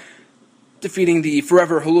Ciampa defeating the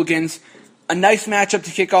Forever Hooligans. A nice matchup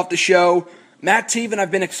to kick off the show. Matt Taven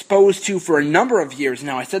I've been exposed to for a number of years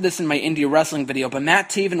now. I said this in my indie wrestling video, but Matt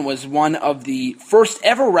Taven was one of the first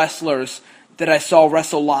ever wrestlers that I saw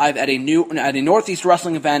wrestle live at a Northeast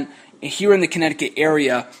wrestling event here in the Connecticut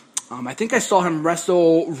area. I think I saw him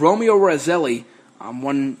wrestle Romeo Roselli,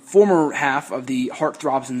 one former half of the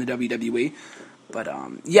Heartthrobs in the WWE. But,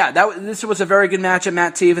 this was a very good matchup.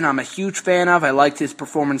 Matt Taven, I'm a huge fan of. I liked his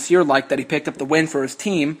performance here, liked that he picked up the win for his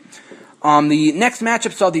team. The next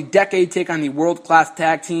matchup saw the Decade take on the World Class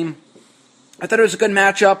Tag Team. I thought it was a good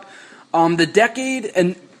matchup. The Decade,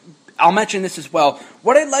 and I'll mention this as well,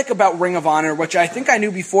 what I like about Ring of Honor, which I think I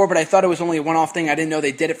knew before, but I thought it was only a one-off thing, I didn't know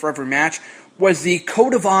they did it for every match, was the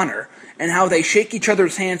Code of Honor and how they shake each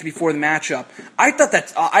other's hands before the matchup. I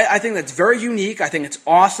think that's very unique. I think it's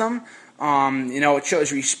awesome. It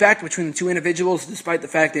shows respect between the two individuals, despite the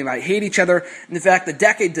fact they might hate each other, and the fact the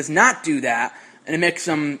Decade does not do that, and it makes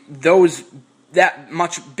them that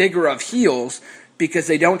much bigger of heels because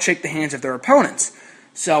they don't shake the hands of their opponents.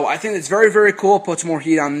 So I think it's very, very cool. It puts more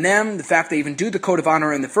heat on them. The fact they even do the Code of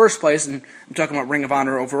Honor in the first place, and I'm talking about Ring of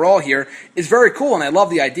Honor overall here, is very cool, and I love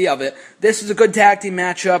the idea of it. This is a good tag team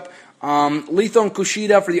matchup. Lethal and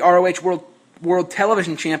Kushida for the ROH World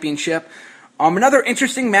Television Championship. Another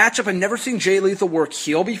interesting matchup. I've never seen Jay Lethal work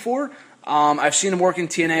heel before. I've seen him work in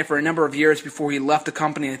TNA for a number of years before he left the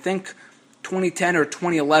company, I think 2010 or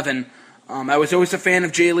 2011. I was always a fan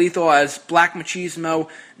of Jay Lethal as Black Machismo.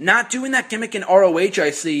 Not doing that gimmick in ROH,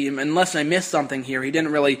 I see, unless I missed something here. He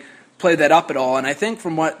didn't really play that up at all. And I think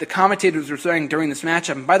from what the commentators were saying during this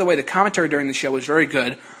matchup, and by the way, the commentary during the show was very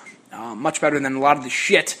good, much better than a lot of the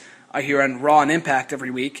shit I hear on Raw and Impact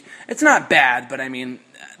every week. It's not bad, but I mean,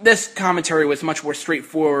 this commentary was much more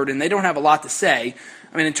straightforward, and they don't have a lot to say.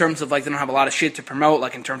 I mean, in terms of, they don't have a lot of shit to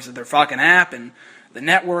promote, in terms of their fucking app and the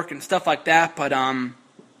network and stuff like that, but,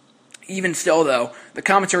 even still, though, the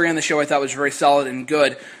commentary on the show I thought was very solid and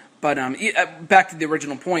good. But back to the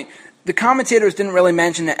original point, the commentators didn't really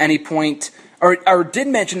mention at any point, or did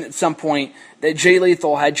mention at some point, that Jay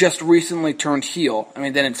Lethal had just recently turned heel. I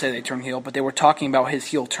mean, they didn't say they turned heel, but they were talking about his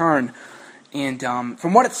heel turn. And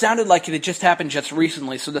from what it sounded like, it had just happened just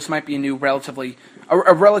recently, so this might be a relatively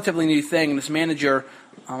new thing. And this manager,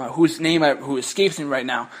 who escapes me right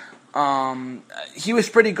now, he was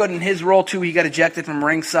pretty good in his role too. He got ejected from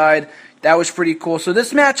ringside. That was pretty cool. So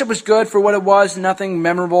this matchup was good for what it was. Nothing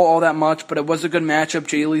memorable all that much, but it was a good matchup.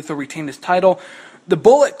 Jay Lethal retained his title. The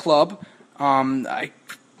Bullet Club, I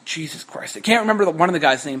Jesus Christ, I can't remember one of the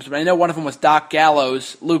guys' names, but I know one of them was Doc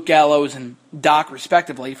Gallows, Luke Gallows, and Doc,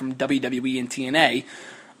 respectively, from WWE and TNA,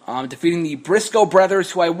 defeating the Briscoe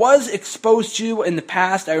brothers, who I was exposed to in the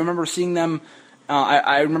past. I remember seeing them.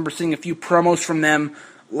 I remember seeing a few promos from them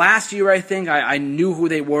last year, I think. I knew who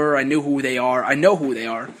they were. I knew who they are. I know who they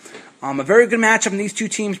are. A very good matchup in these two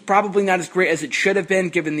teams. Probably not as great as it should have been,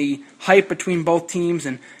 given the hype between both teams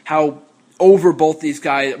and how over both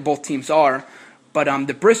teams are. But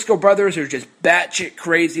the Briscoe brothers are just batshit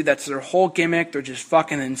crazy. That's their whole gimmick. They're just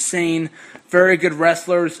fucking insane. Very good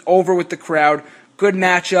wrestlers, over with the crowd. Good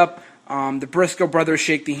matchup. The Briscoe brothers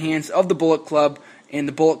shake the hands of the Bullet Club, and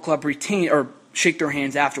the Bullet Club shake their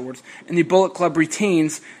hands afterwards. And the Bullet Club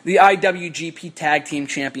retains the IWGP Tag Team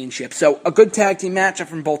Championship. So a good tag team matchup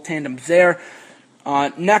from both tandems there.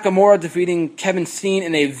 Nakamura defeating Kevin Steen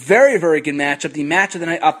in a very, very good matchup. The match of the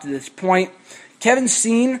night up to this point. Kevin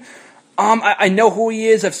Steen, I know who he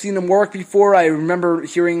is. I've seen him work before. I remember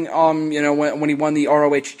hearing, when he won the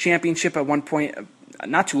ROH Championship at one point,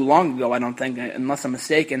 not too long ago, I don't think, unless I'm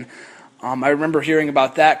mistaken. I remember hearing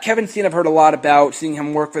about that. Kevin Steen I've heard a lot about. Seeing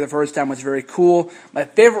him work for the first time was very cool. My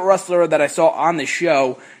favorite wrestler that I saw on the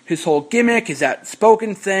show, his whole gimmick, his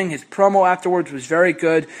outspoken thing, his promo afterwards was very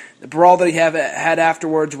good. The brawl that he had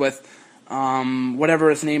afterwards with whatever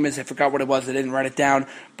his name is, I forgot what it was, I didn't write it down.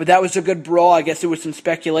 But that was a good brawl. I guess there was some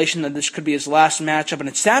speculation that this could be his last matchup, and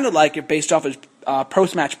it sounded like it based off his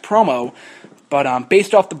post-match promo. But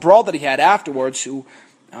based off the brawl that he had afterwards,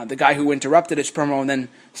 the guy who interrupted his promo and then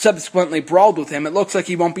subsequently brawled with him, it looks like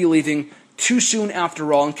he won't be leaving too soon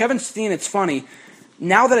after all. And Kevin Steen, it's funny,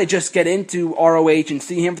 now that I just get into ROH and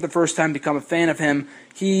see him for the first time, become a fan of him,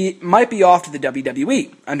 he might be off to the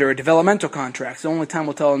WWE under a developmental contract. So only time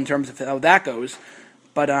will tell in terms of how that goes.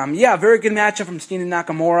 But very good matchup from Steen and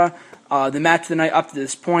Nakamura. The match of the night up to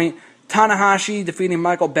this point. Tanahashi defeating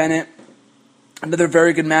Michael Bennett. Another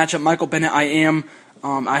very good matchup. Michael Bennett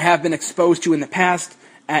I have been exposed to in the past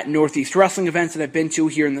at Northeast Wrestling events that I've been to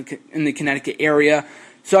here in the Connecticut area.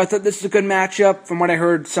 So I thought this was a good matchup. From what I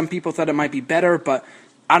heard, some people thought it might be better, but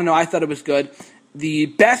I don't know, I thought it was good. The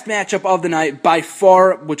best matchup of the night by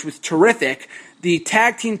far, which was terrific, the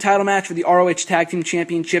tag team title match for the ROH Tag Team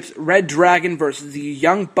Championships, Red Dragon versus the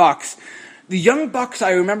Young Bucks. The Young Bucks,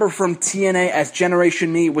 I remember from TNA as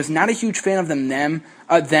Generation Me, was not a huge fan of them then.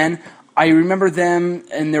 I remember them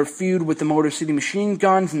in their feud with the Motor City Machine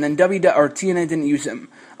Guns, and then TNA didn't use them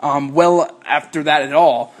well after that at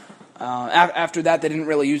all. After that, they didn't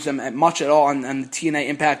really use them much at all on the TNA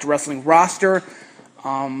Impact Wrestling roster.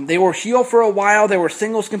 They were heel for a while. They were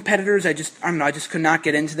singles competitors. I just could not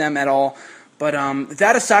get into them at all. But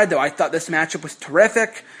that aside, though, I thought this matchup was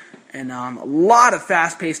terrific, and a lot of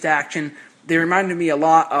fast-paced action. They reminded me a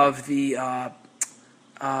lot of the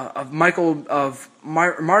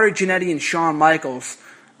Marty Jannetty and Shawn Michaels.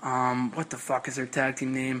 What the fuck is their tag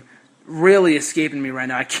team name? Really escaping me right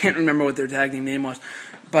now. I can't remember what their tag team name was.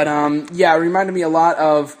 But it reminded me a lot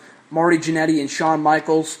of Marty Jannetty and Shawn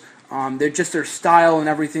Michaels. They're just their style and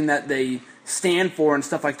everything that they stand for and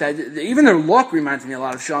stuff like that. Even their look reminds me a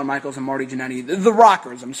lot of Shawn Michaels and Marty Jannetty. The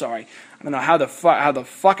Rockers, I'm sorry. I don't know how the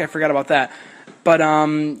fuck I forgot about that. But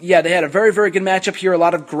they had a very, very good matchup here. A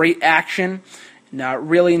lot of great action. And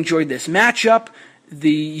really enjoyed this matchup.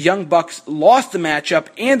 The Young Bucks lost the matchup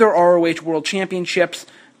and their ROH World Championships,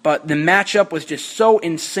 but the matchup was just so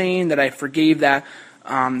insane that I forgave that.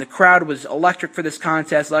 The crowd was electric for this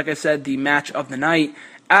contest. Like I said, the match of the night.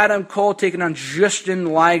 Adam Cole taking on Justin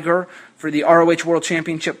Liger for the ROH World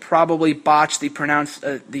Championship. Probably botched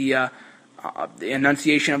the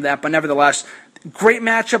enunciation of that, but nevertheless, great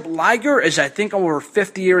matchup. Liger is, I think, over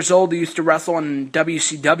 50 years old. He used to wrestle in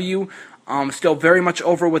WCW. Still very much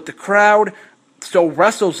over with the crowd. Still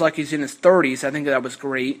wrestles like he's in his 30s. I think that was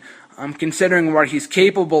great, considering what he's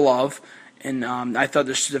capable of. And I thought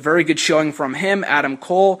this was a very good showing from him, Adam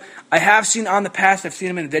Cole. I have seen on the past, I've seen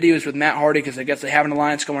him in videos with Matt Hardy because I guess they have an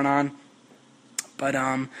alliance going on. But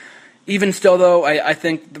even still, though, I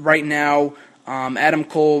think right now Adam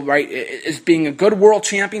Cole is being a good world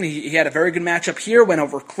champion. He had a very good matchup here, went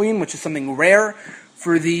over clean, which is something rare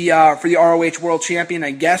for the ROH World Champion, I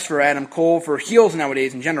guess, for Adam Cole, for heels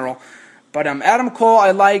nowadays in general. But Adam Cole, I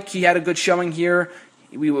like. He had a good showing here.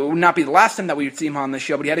 It would not be the last time that we would see him on the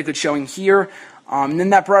show, but he had a good showing here. And then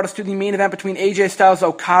that brought us to the main event between AJ Styles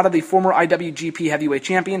Okada, the former IWGP Heavyweight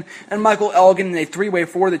Champion, and Michael Elgin in a three-way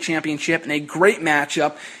for the championship in a great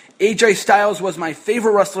matchup. AJ Styles was my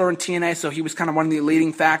favorite wrestler in TNA, so he was kind of one of the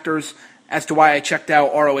leading factors as to why I checked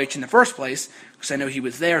out ROH in the first place, because I know he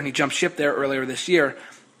was there and he jumped ship there earlier this year.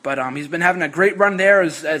 But he's been having a great run there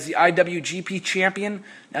as the IWGP champion,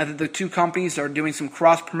 now that the two companies are doing some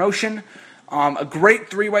cross-promotion. A great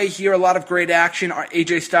three-way here, a lot of great action.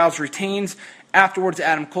 AJ Styles retains. Afterwards,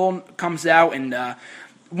 Adam Cole comes out, and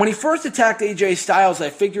when he first attacked AJ Styles, I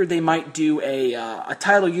figured they might do a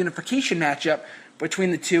title unification matchup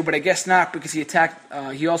between the two, but I guess not, because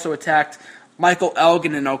he also attacked Michael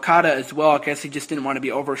Elgin and Okada as well. I guess he just didn't want to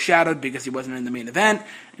be overshadowed because he wasn't in the main event,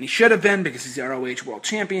 and he should have been because he's the ROH World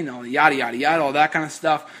Champion, all the yada, yada, yada, all that kind of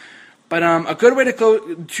stuff. But a good way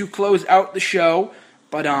to close out the show,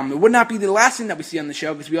 but it would not be the last thing that we see on the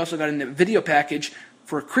show, because we also got a video package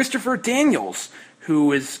for Christopher Daniels,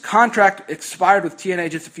 who his contract expired with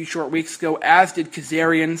TNA just a few short weeks ago, as did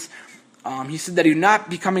Kazarian's. He said that he would not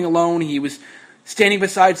be coming alone. He was standing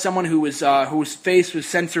beside someone whose face was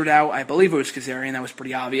censored out. I believe it was Kazarian. That was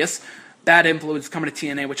pretty obvious. Bad influence coming to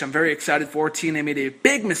TNA, which I'm very excited for. TNA made a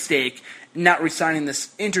big mistake in not re-signing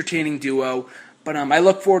this entertaining duo. But I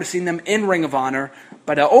look forward to seeing them in Ring of Honor.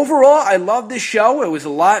 But overall, I love this show. It was a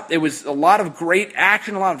lot of great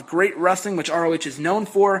action, a lot of great wrestling, which ROH is known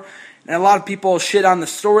for. And a lot of people shit on the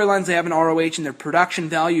storylines they have in ROH and their production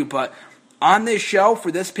value. But on this show,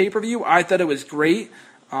 for this pay-per-view, I thought it was great.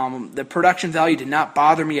 The production value did not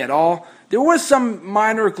bother me at all. There was some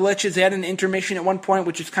minor glitches. They had an intermission at one point,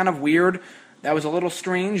 which is kind of weird. That was a little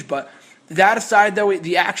strange. But that aside, though,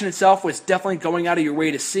 the action itself was definitely going out of your way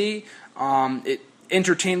to see. It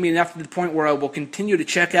entertained me enough to the point where I will continue to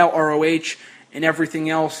check out ROH and everything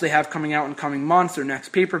else they have coming out in coming months. Their next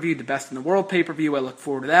pay-per-view, the Best in the World pay-per-view. I look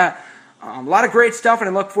forward to that. A lot of great stuff, and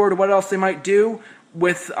I look forward to what else they might do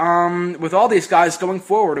with all these guys going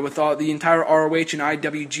forward, with all the entire ROH and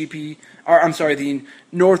IWGP,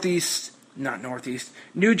 the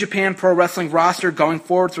New Japan Pro Wrestling roster going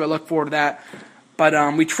forward, so I look forward to that.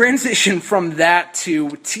 But we transition from that to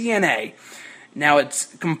TNA. Now, it's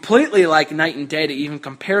completely like night and day to even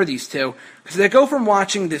compare these two, because they go from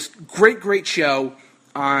watching this great show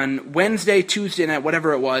on Wednesday, Tuesday night,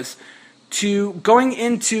 whatever it was, to going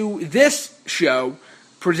into this show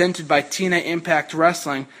presented by TNA Impact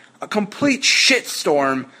Wrestling, a complete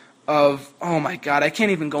shitstorm of, oh my god, I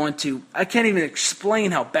can't even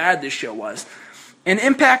explain how bad this show was. And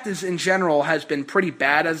Impact in general has been pretty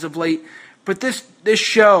bad as of late, but this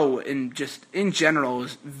show in general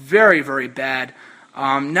is very, very bad.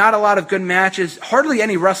 Not a lot of good matches, hardly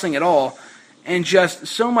any wrestling at all, and just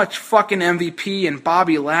so much fucking MVP and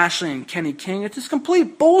Bobby Lashley and Kenny King. It's just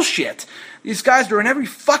complete bullshit. These guys are in every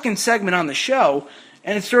fucking segment on the show,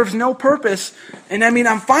 and it serves no purpose. And I mean,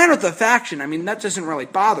 I'm fine with the faction. I mean, that doesn't really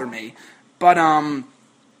bother me. But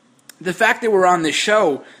the fact they were on this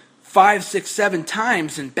show 5, 6, 7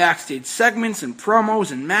 times in backstage segments and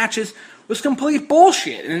promos and matches was complete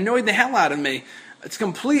bullshit and annoyed the hell out of me. It's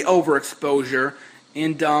complete overexposure.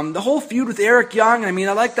 And the whole feud with Eric Young, I mean,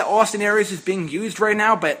 I like that Austin Aries is being used right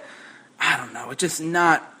now, but I don't know. It's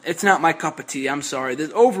not my cup of tea. I'm sorry.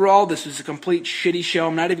 Overall, this was a complete shitty show.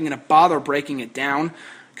 I'm not even going to bother breaking it down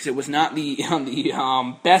because it was not the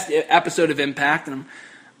best episode of Impact. And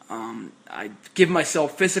I'd give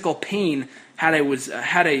myself physical pain had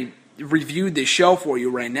I reviewed this show for you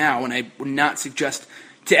right now, and I would not suggest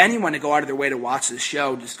to anyone to go out of their way to watch this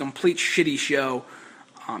show. Just a complete shitty show.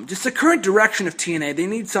 Just the current direction of TNA, they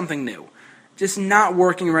need something new. Just not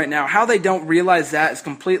working right now. How they don't realize that is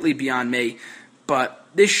completely beyond me. But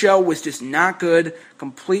this show was just not good.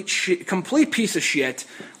 Complete piece of shit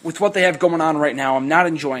with what they have going on right now. I'm not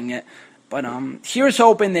enjoying it. But here's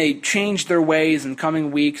hoping they change their ways in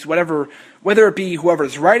coming weeks. Whether it be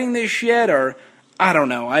whoever's writing this shit or I don't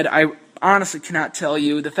know. I honestly cannot tell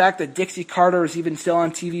you. The fact that Dixie Carter is even still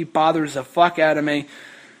on TV bothers the fuck out of me.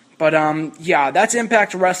 But yeah, that's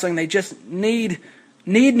Impact Wrestling. They just need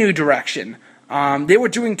new direction. They were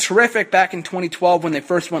doing terrific back in 2012 when they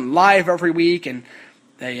first went live every week, and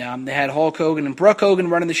they had Hulk Hogan and Brooke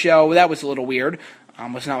Hogan running the show. That was a little weird.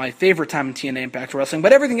 Was not my favorite time in TNA Impact Wrestling,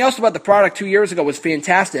 but everything else about the product 2 years ago was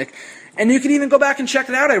fantastic. And you can even go back and check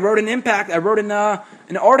it out. I wrote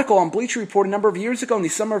an article on Bleacher Report a number of years ago in the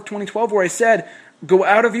summer of 2012 where I said, go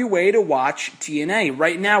out of your way to watch TNA.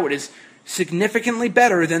 Right now it is significantly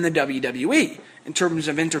better than the WWE in terms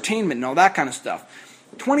of entertainment and all that kind of stuff.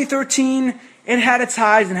 2013, it had its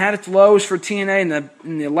highs and had its lows for TNA,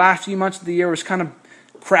 in the last few months of the year was kind of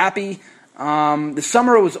crappy. The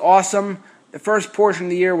summer was awesome. The first portion of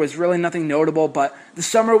the year was really nothing notable, but the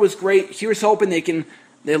summer was great. Here's hoping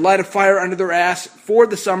they light a fire under their ass for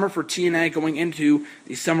the summer for TNA going into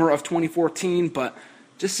the summer of 2014, but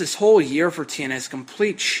just this whole year for TNA is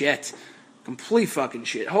complete shit. Complete fucking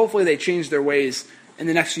shit. Hopefully they change their ways in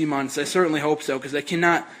the next few months. I certainly hope so, because I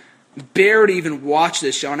cannot bear to even watch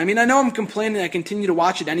this show. And I mean, I know I'm complaining, I continue to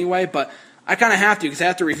watch it anyway, but I kind of have to because I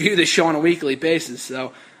have to review this show on a weekly basis.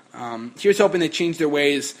 So here's hoping they change their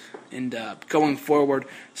ways and going forward.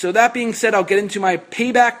 So that being said, I'll get into my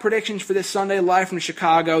Payback predictions for this Sunday live from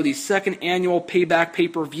Chicago, the second annual Payback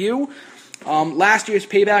pay-per-view. Last year's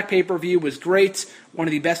Payback pay-per-view was great, one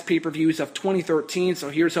of the best pay-per-views of 2013, so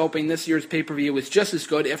here's hoping this year's pay-per-view is just as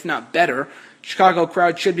good, if not better. Chicago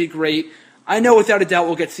crowd should be great. I know without a doubt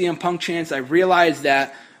we'll get CM Punk chants, I realize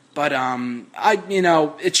that, but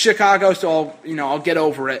it's Chicago, so I'll get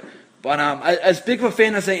over it. But as big of a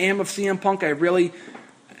fan as I am of CM Punk, I really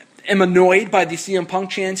am annoyed by the CM Punk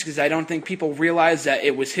chants because I don't think people realize that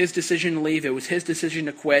it was his decision to leave, it was his decision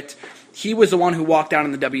to quit. He was the one who walked out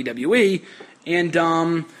in the WWE, and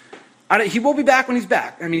he will be back when he's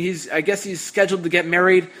back. I mean, I guess he's scheduled to get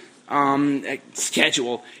married. He's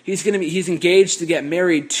engaged to get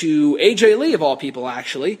married to AJ Lee of all people,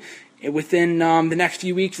 actually, within the next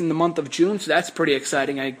few weeks in the month of June. So that's pretty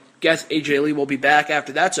exciting. I guess AJ Lee will be back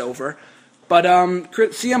after that's over. But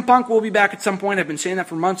CM Punk will be back at some point. I've been saying that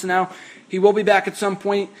for months now. He will be back at some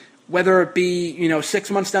point, whether it be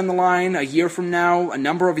 6 months down the line, a year from now, a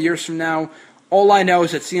number of years from now. All I know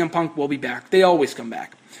is that CM Punk will be back. They always come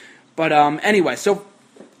back. But anyway, so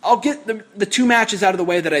I'll get the two matches out of the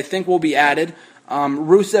way that I think will be added.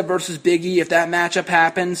 Rusev versus Big E. If that matchup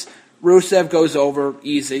happens, Rusev goes over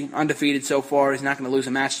easy, undefeated so far. He's not going to lose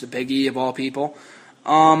a match to Big E of all people.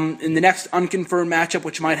 In the next unconfirmed matchup,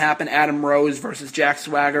 which might happen, Adam Rose versus Jack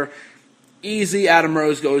Swagger. Easy, Adam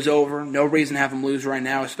Rose goes over. No reason to have him lose right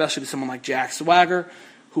now, especially to someone like Jack Swagger,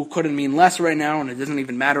 who couldn't mean less right now, and it doesn't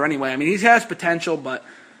even matter anyway. I mean, he has potential, but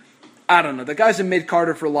I don't know. The guy's a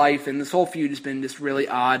mid-carder for life, and this whole feud has been just really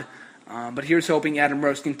odd. But here's hoping Adam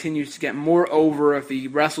Rose continues to get more over if he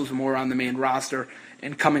wrestles more on the main roster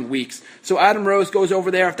in coming weeks. So Adam Rose goes over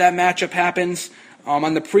there if that matchup happens.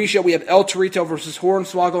 On the pre-show, we have El Torito versus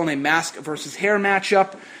Hornswoggle in a mask versus hair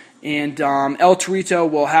matchup. And El Torito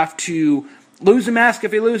will have to lose the mask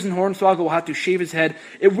if he loses, and Hornswoggle will have to shave his head.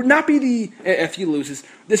 It would not be if he loses,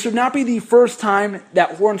 this would not be the first time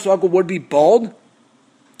that Hornswoggle would be bald.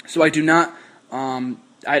 So I do not,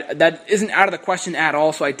 that isn't out of the question at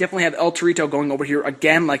all. So I definitely have El Torito going over here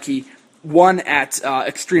again like he won at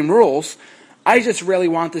Extreme Rules. I just really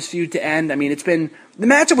want this feud to end. I mean, the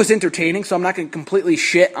matchup was entertaining, so I'm not going to completely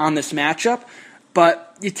shit on this matchup.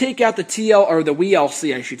 But you take out the TL, or the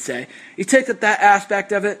WLC, I should say. You take out that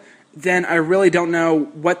aspect of it, then I really don't know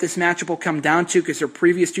what this matchup will come down to, because their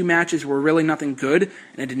previous two matches were really nothing good,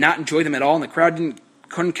 and I did not enjoy them at all, and the crowd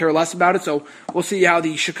couldn't care less about it. So we'll see how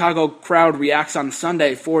the Chicago crowd reacts on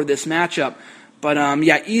Sunday for this matchup. But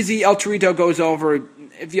easy, El Torito goes over.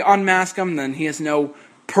 If you unmask him, then he has no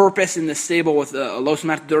purpose in the stable with Los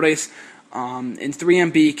Matadores. And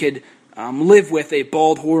 3MB could live with a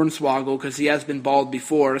bald Hornswoggle because he has been bald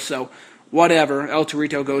before, so whatever. El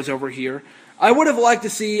Torito goes over here. I would have liked to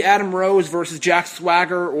see Adam Rose versus Jack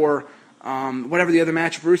Swagger, or whatever the other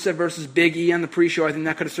match, Rusev versus Big E on the pre-show. I think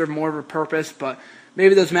that could have served more of a purpose, but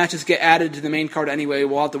maybe those matches get added to the main card anyway.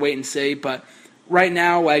 We'll have to wait and see, but right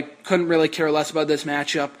now I couldn't really care less about this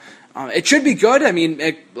matchup. It should be good. I mean,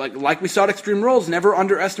 like we saw at Extreme Rules, never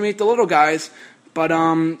underestimate the little guys. But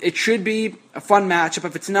it should be a fun matchup.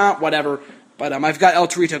 If it's not, whatever. But I've got El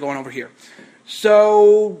Torito going over here.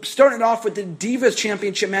 So, starting off with the Divas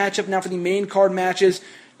Championship matchup. Now for the main card matches.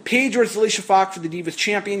 Paige versus Alicia Fox for the Divas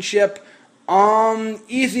Championship.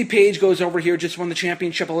 Easy Paige goes over here. Just won the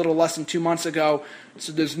championship a little less than 2 months ago.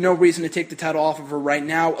 So there's no reason to take the title off of her right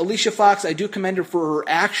now. Alicia Fox, I do commend her for her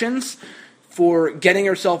actions, for getting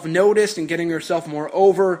herself noticed and getting herself more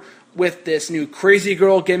over with this new crazy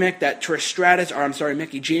girl gimmick that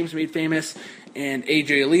Mickie James made famous and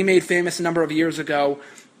AJ Lee made famous a number of years ago.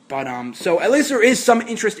 But so at least there is some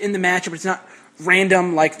interest in the matchup. It's not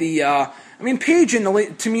random like the Paige and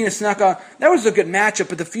Tamina Snuka. That was a good matchup,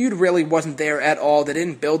 but the feud really wasn't there at all. They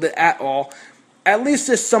didn't build it at all. At least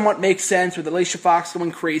this somewhat makes sense with Alicia Fox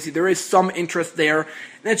going crazy. There is some interest there.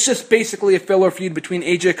 And it's just basically a filler feud before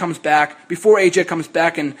AJ comes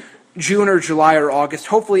back in June or July or August.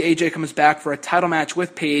 Hopefully AJ comes back for a title match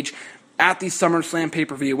with Paige at the SummerSlam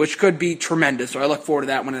pay-per-view, which could be tremendous. So I look forward to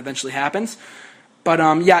that when it eventually happens. But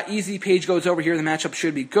easy Paige goes over here. The matchup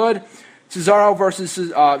should be good. Cesaro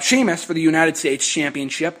versus Sheamus for the United States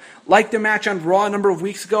Championship. Like the match on Raw a number of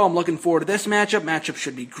weeks ago, I'm looking forward to this matchup. Matchup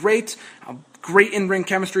should be great. Great in-ring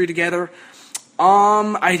chemistry together.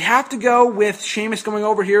 I'd have to go with Sheamus going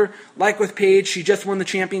over here. Like with Paige, she just won the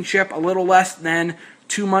championship a little less than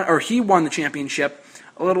 2 months, or he won the championship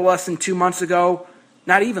a little less than 2 months ago.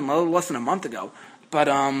 Not even, a little less than a month ago. But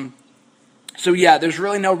So yeah, there's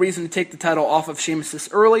really no reason to take the title off of Sheamus this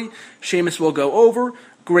early. Sheamus will go over.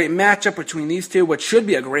 Great matchup between these two, which should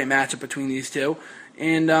be a great matchup between these two.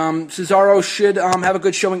 And Cesaro should have a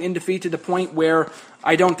good showing in defeat to the point where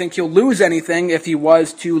I don't think he'll lose anything if he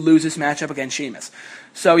was to lose this matchup against Sheamus.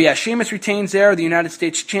 So yeah, Sheamus retains there the United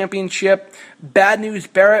States Championship. Bad News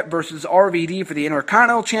Barrett versus RVD for the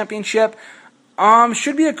Intercontinental Championship.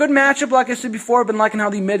 Should be a good matchup, like I said before. I've been liking how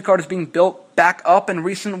the mid-card is being built back up in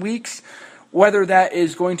recent weeks. Whether that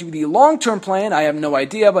is going to be the long-term plan, I have no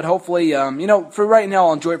idea, but hopefully, for right now,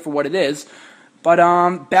 I'll enjoy it for what it is. But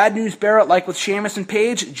Bad News Barrett, like with Sheamus and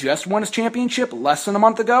Paige, just won his championship less than a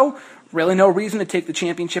month ago. Really no reason to take the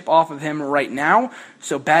championship off of him right now.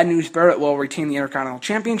 So Bad News Barrett will retain the Intercontinental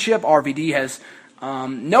Championship. RVD has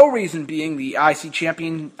no reason being the IC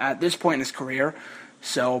champion at this point in his career.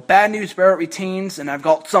 So Bad News Barrett retains, and I've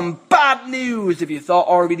got some bad news if you thought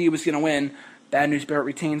RVD was going to win. Bad News Barrett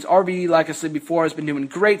retains. RVD, like I said before, has been doing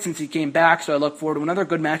great since he came back, so I look forward to another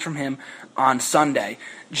good match from him on Sunday.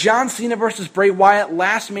 John Cena versus Bray Wyatt,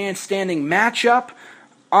 last man standing matchup.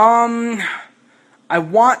 I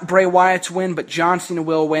want Bray Wyatt to win, but John Cena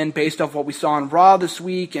will win based off what we saw on Raw this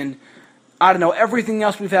week, and I don't know, everything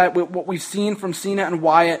else we've had, what we've seen from Cena and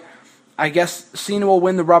Wyatt. I guess Cena will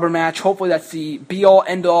win the rubber match. Hopefully that's the be-all,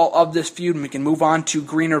 end-all of this feud, and we can move on to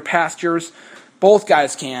greener pastures. Both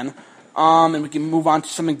guys can. And we can move on to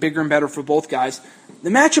something bigger and better for both guys.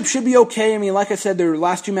 The matchup should be okay. I mean, like I said, their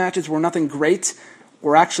last two matches were nothing great.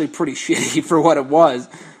 Were actually pretty shitty for what it was.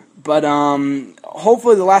 But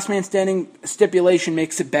hopefully the last man standing stipulation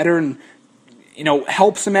makes it better and,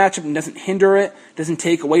 helps the matchup and doesn't hinder it, doesn't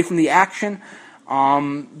take away from the action.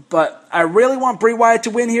 But I really want Bray Wyatt to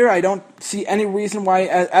win here. I don't see any reason why,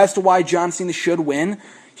 as to why John Cena should win.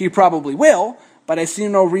 He probably will, but I see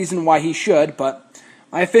no reason why he should. But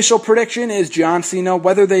my official prediction is John Cena.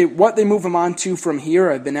 What they move him on to from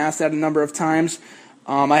here, I've been asked that a number of times.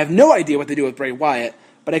 I have no idea what they do with Bray Wyatt,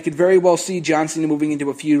 but I could very well see John Cena moving into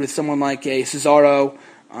a feud with someone like a Cesaro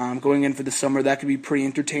going in for the summer. That could be pretty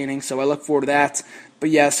entertaining, so I look forward to that. But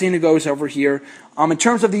yeah, Cena goes over here. In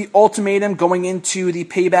terms of the ultimatum going into the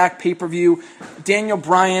Payback pay-per-view, Daniel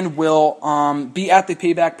Bryan will be at the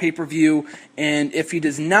Payback pay-per-view, and if he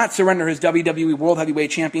does not surrender his WWE World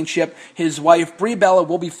Heavyweight Championship, his wife, Brie Bella,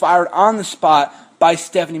 will be fired on the spot by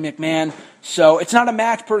Stephanie McMahon. So it's not a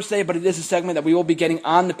match per se, but it is a segment that we will be getting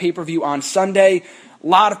on the pay-per-view on Sunday. A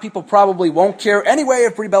lot of people probably won't care anyway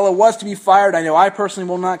if Brie Bella was to be fired. I know I personally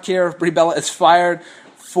will not care if Brie Bella is fired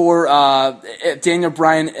for if Daniel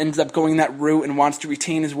Bryan ends up going that route and wants to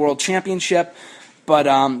retain his world championship. But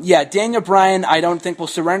Daniel Bryan I don't think will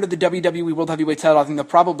surrender the WWE World Heavyweight title. I think they'll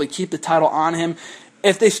probably keep the title on him.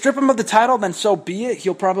 If they strip him of the title, then so be it.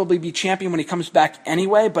 He'll probably be champion when he comes back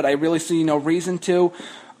anyway, but I really see no reason to.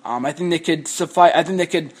 I think they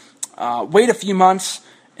could wait a few months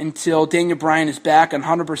until Daniel Bryan is back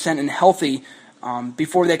 100% and healthy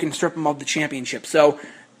before they can strip him of the championship. So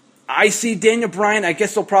I see Daniel Bryan, I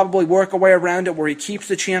guess they'll probably work a way around it where he keeps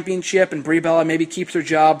the championship and Brie Bella maybe keeps her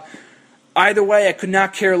job. Either way, I could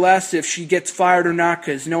not care less if she gets fired or not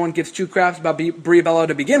because no one gives two craps about Brie Bella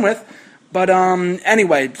to begin with. But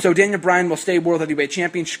anyway, so Daniel Bryan will stay World Heavyweight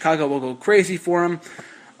Champion. Chicago will go crazy for him.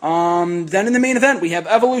 Then in the main event, we have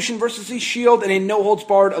Evolution versus The Shield in a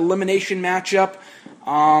no-holds-barred elimination matchup.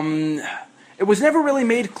 It was never really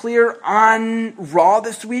made clear on Raw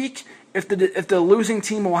this week if the losing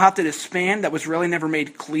team will have to disband. That was really never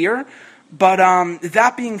made clear. But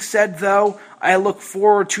that being said, though, I look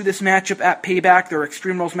forward to this matchup at Payback. Their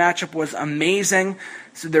Extreme Rules matchup was amazing.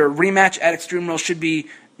 So their rematch at Extreme Rules should be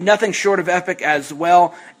nothing short of epic as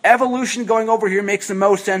well. Evolution going over here makes the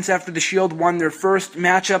most sense after The Shield won their first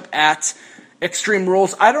matchup at Extreme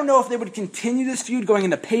Rules. I don't know if they would continue this feud going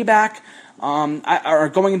into Payback or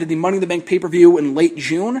going into the Money in the Bank pay-per-view in late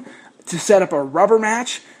June to set up a rubber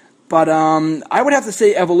match. But I would have to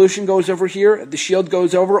say Evolution goes over here. The Shield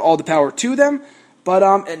goes over. All the power to them. But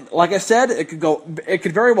and like I said, it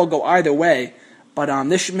could very well go either way. But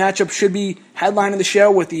this matchup should be headlining the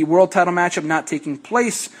show with the world title matchup not taking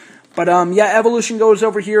place. But Evolution goes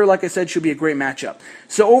over here. Like I said, should be a great matchup.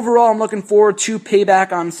 So overall, I'm looking forward to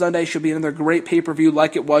Payback on Sunday. Should be another great pay-per-view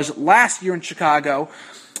like it was last year in Chicago.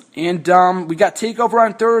 And we got TakeOver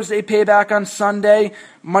on Thursday, Payback on Sunday,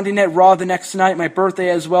 Monday Night Raw the next night, my birthday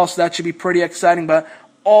as well, so that should be pretty exciting. But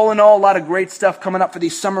all in all, a lot of great stuff coming up for the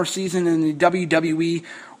summer season in the WWE.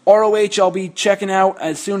 ROH I'll be checking out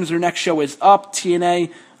as soon as their next show is up.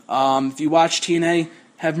 TNA, if you watch TNA,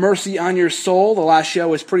 have mercy on your soul. The last show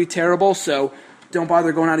was pretty terrible, so don't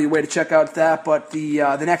bother going out of your way to check out that. But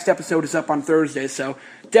the next episode is up on Thursday, so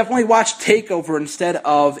definitely watch TakeOver instead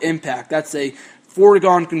of Impact. That's a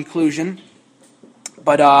foregone conclusion.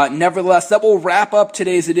 But nevertheless, that will wrap up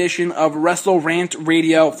today's edition of Wrestle Rant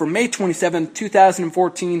Radio for May 27th,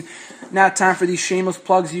 2014. Now time for these shameless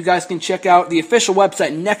plugs. You guys can check out the official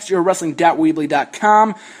website,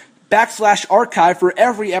 nexteraWrestling.weebly.com /archive for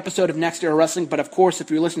every episode of Next Era Wrestling. But of course, if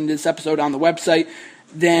you're listening to this episode on the website,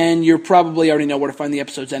 then you probably already know where to find the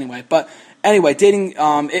episodes anyway. But anyway,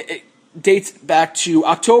 it dates back to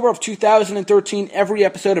October of 2013. Every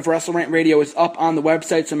episode of Wrestle Rant Radio is up on the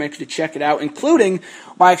website, so make sure to check it out, including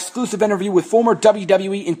my exclusive interview with former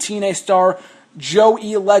WWE and TNA star Joe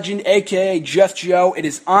E. Legend, a.k.a. Just Joe. It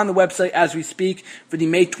is on the website as we speak for the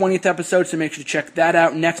May 20th episode, so make sure to check that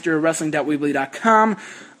out, nexteraWrestling.weebly.com.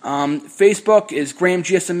 Facebook is Graham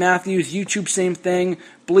GSM Matthews. YouTube, same thing.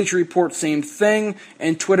 Bleacher Report, same thing.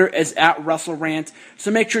 And Twitter is @WrestleRant. So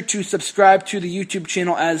make sure to subscribe to the YouTube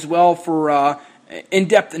channel as well for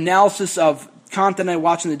in-depth analysis of content I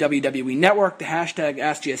watch on the WWE Network, the hashtag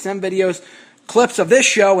AskGSM videos, clips of this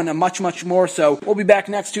show, and much, much more. So we'll be back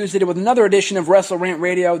next Tuesday with another edition of Wrestle Rant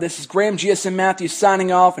Radio. This is Graham GSM Matthews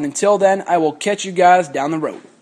signing off, and until then, I will catch you guys down the road.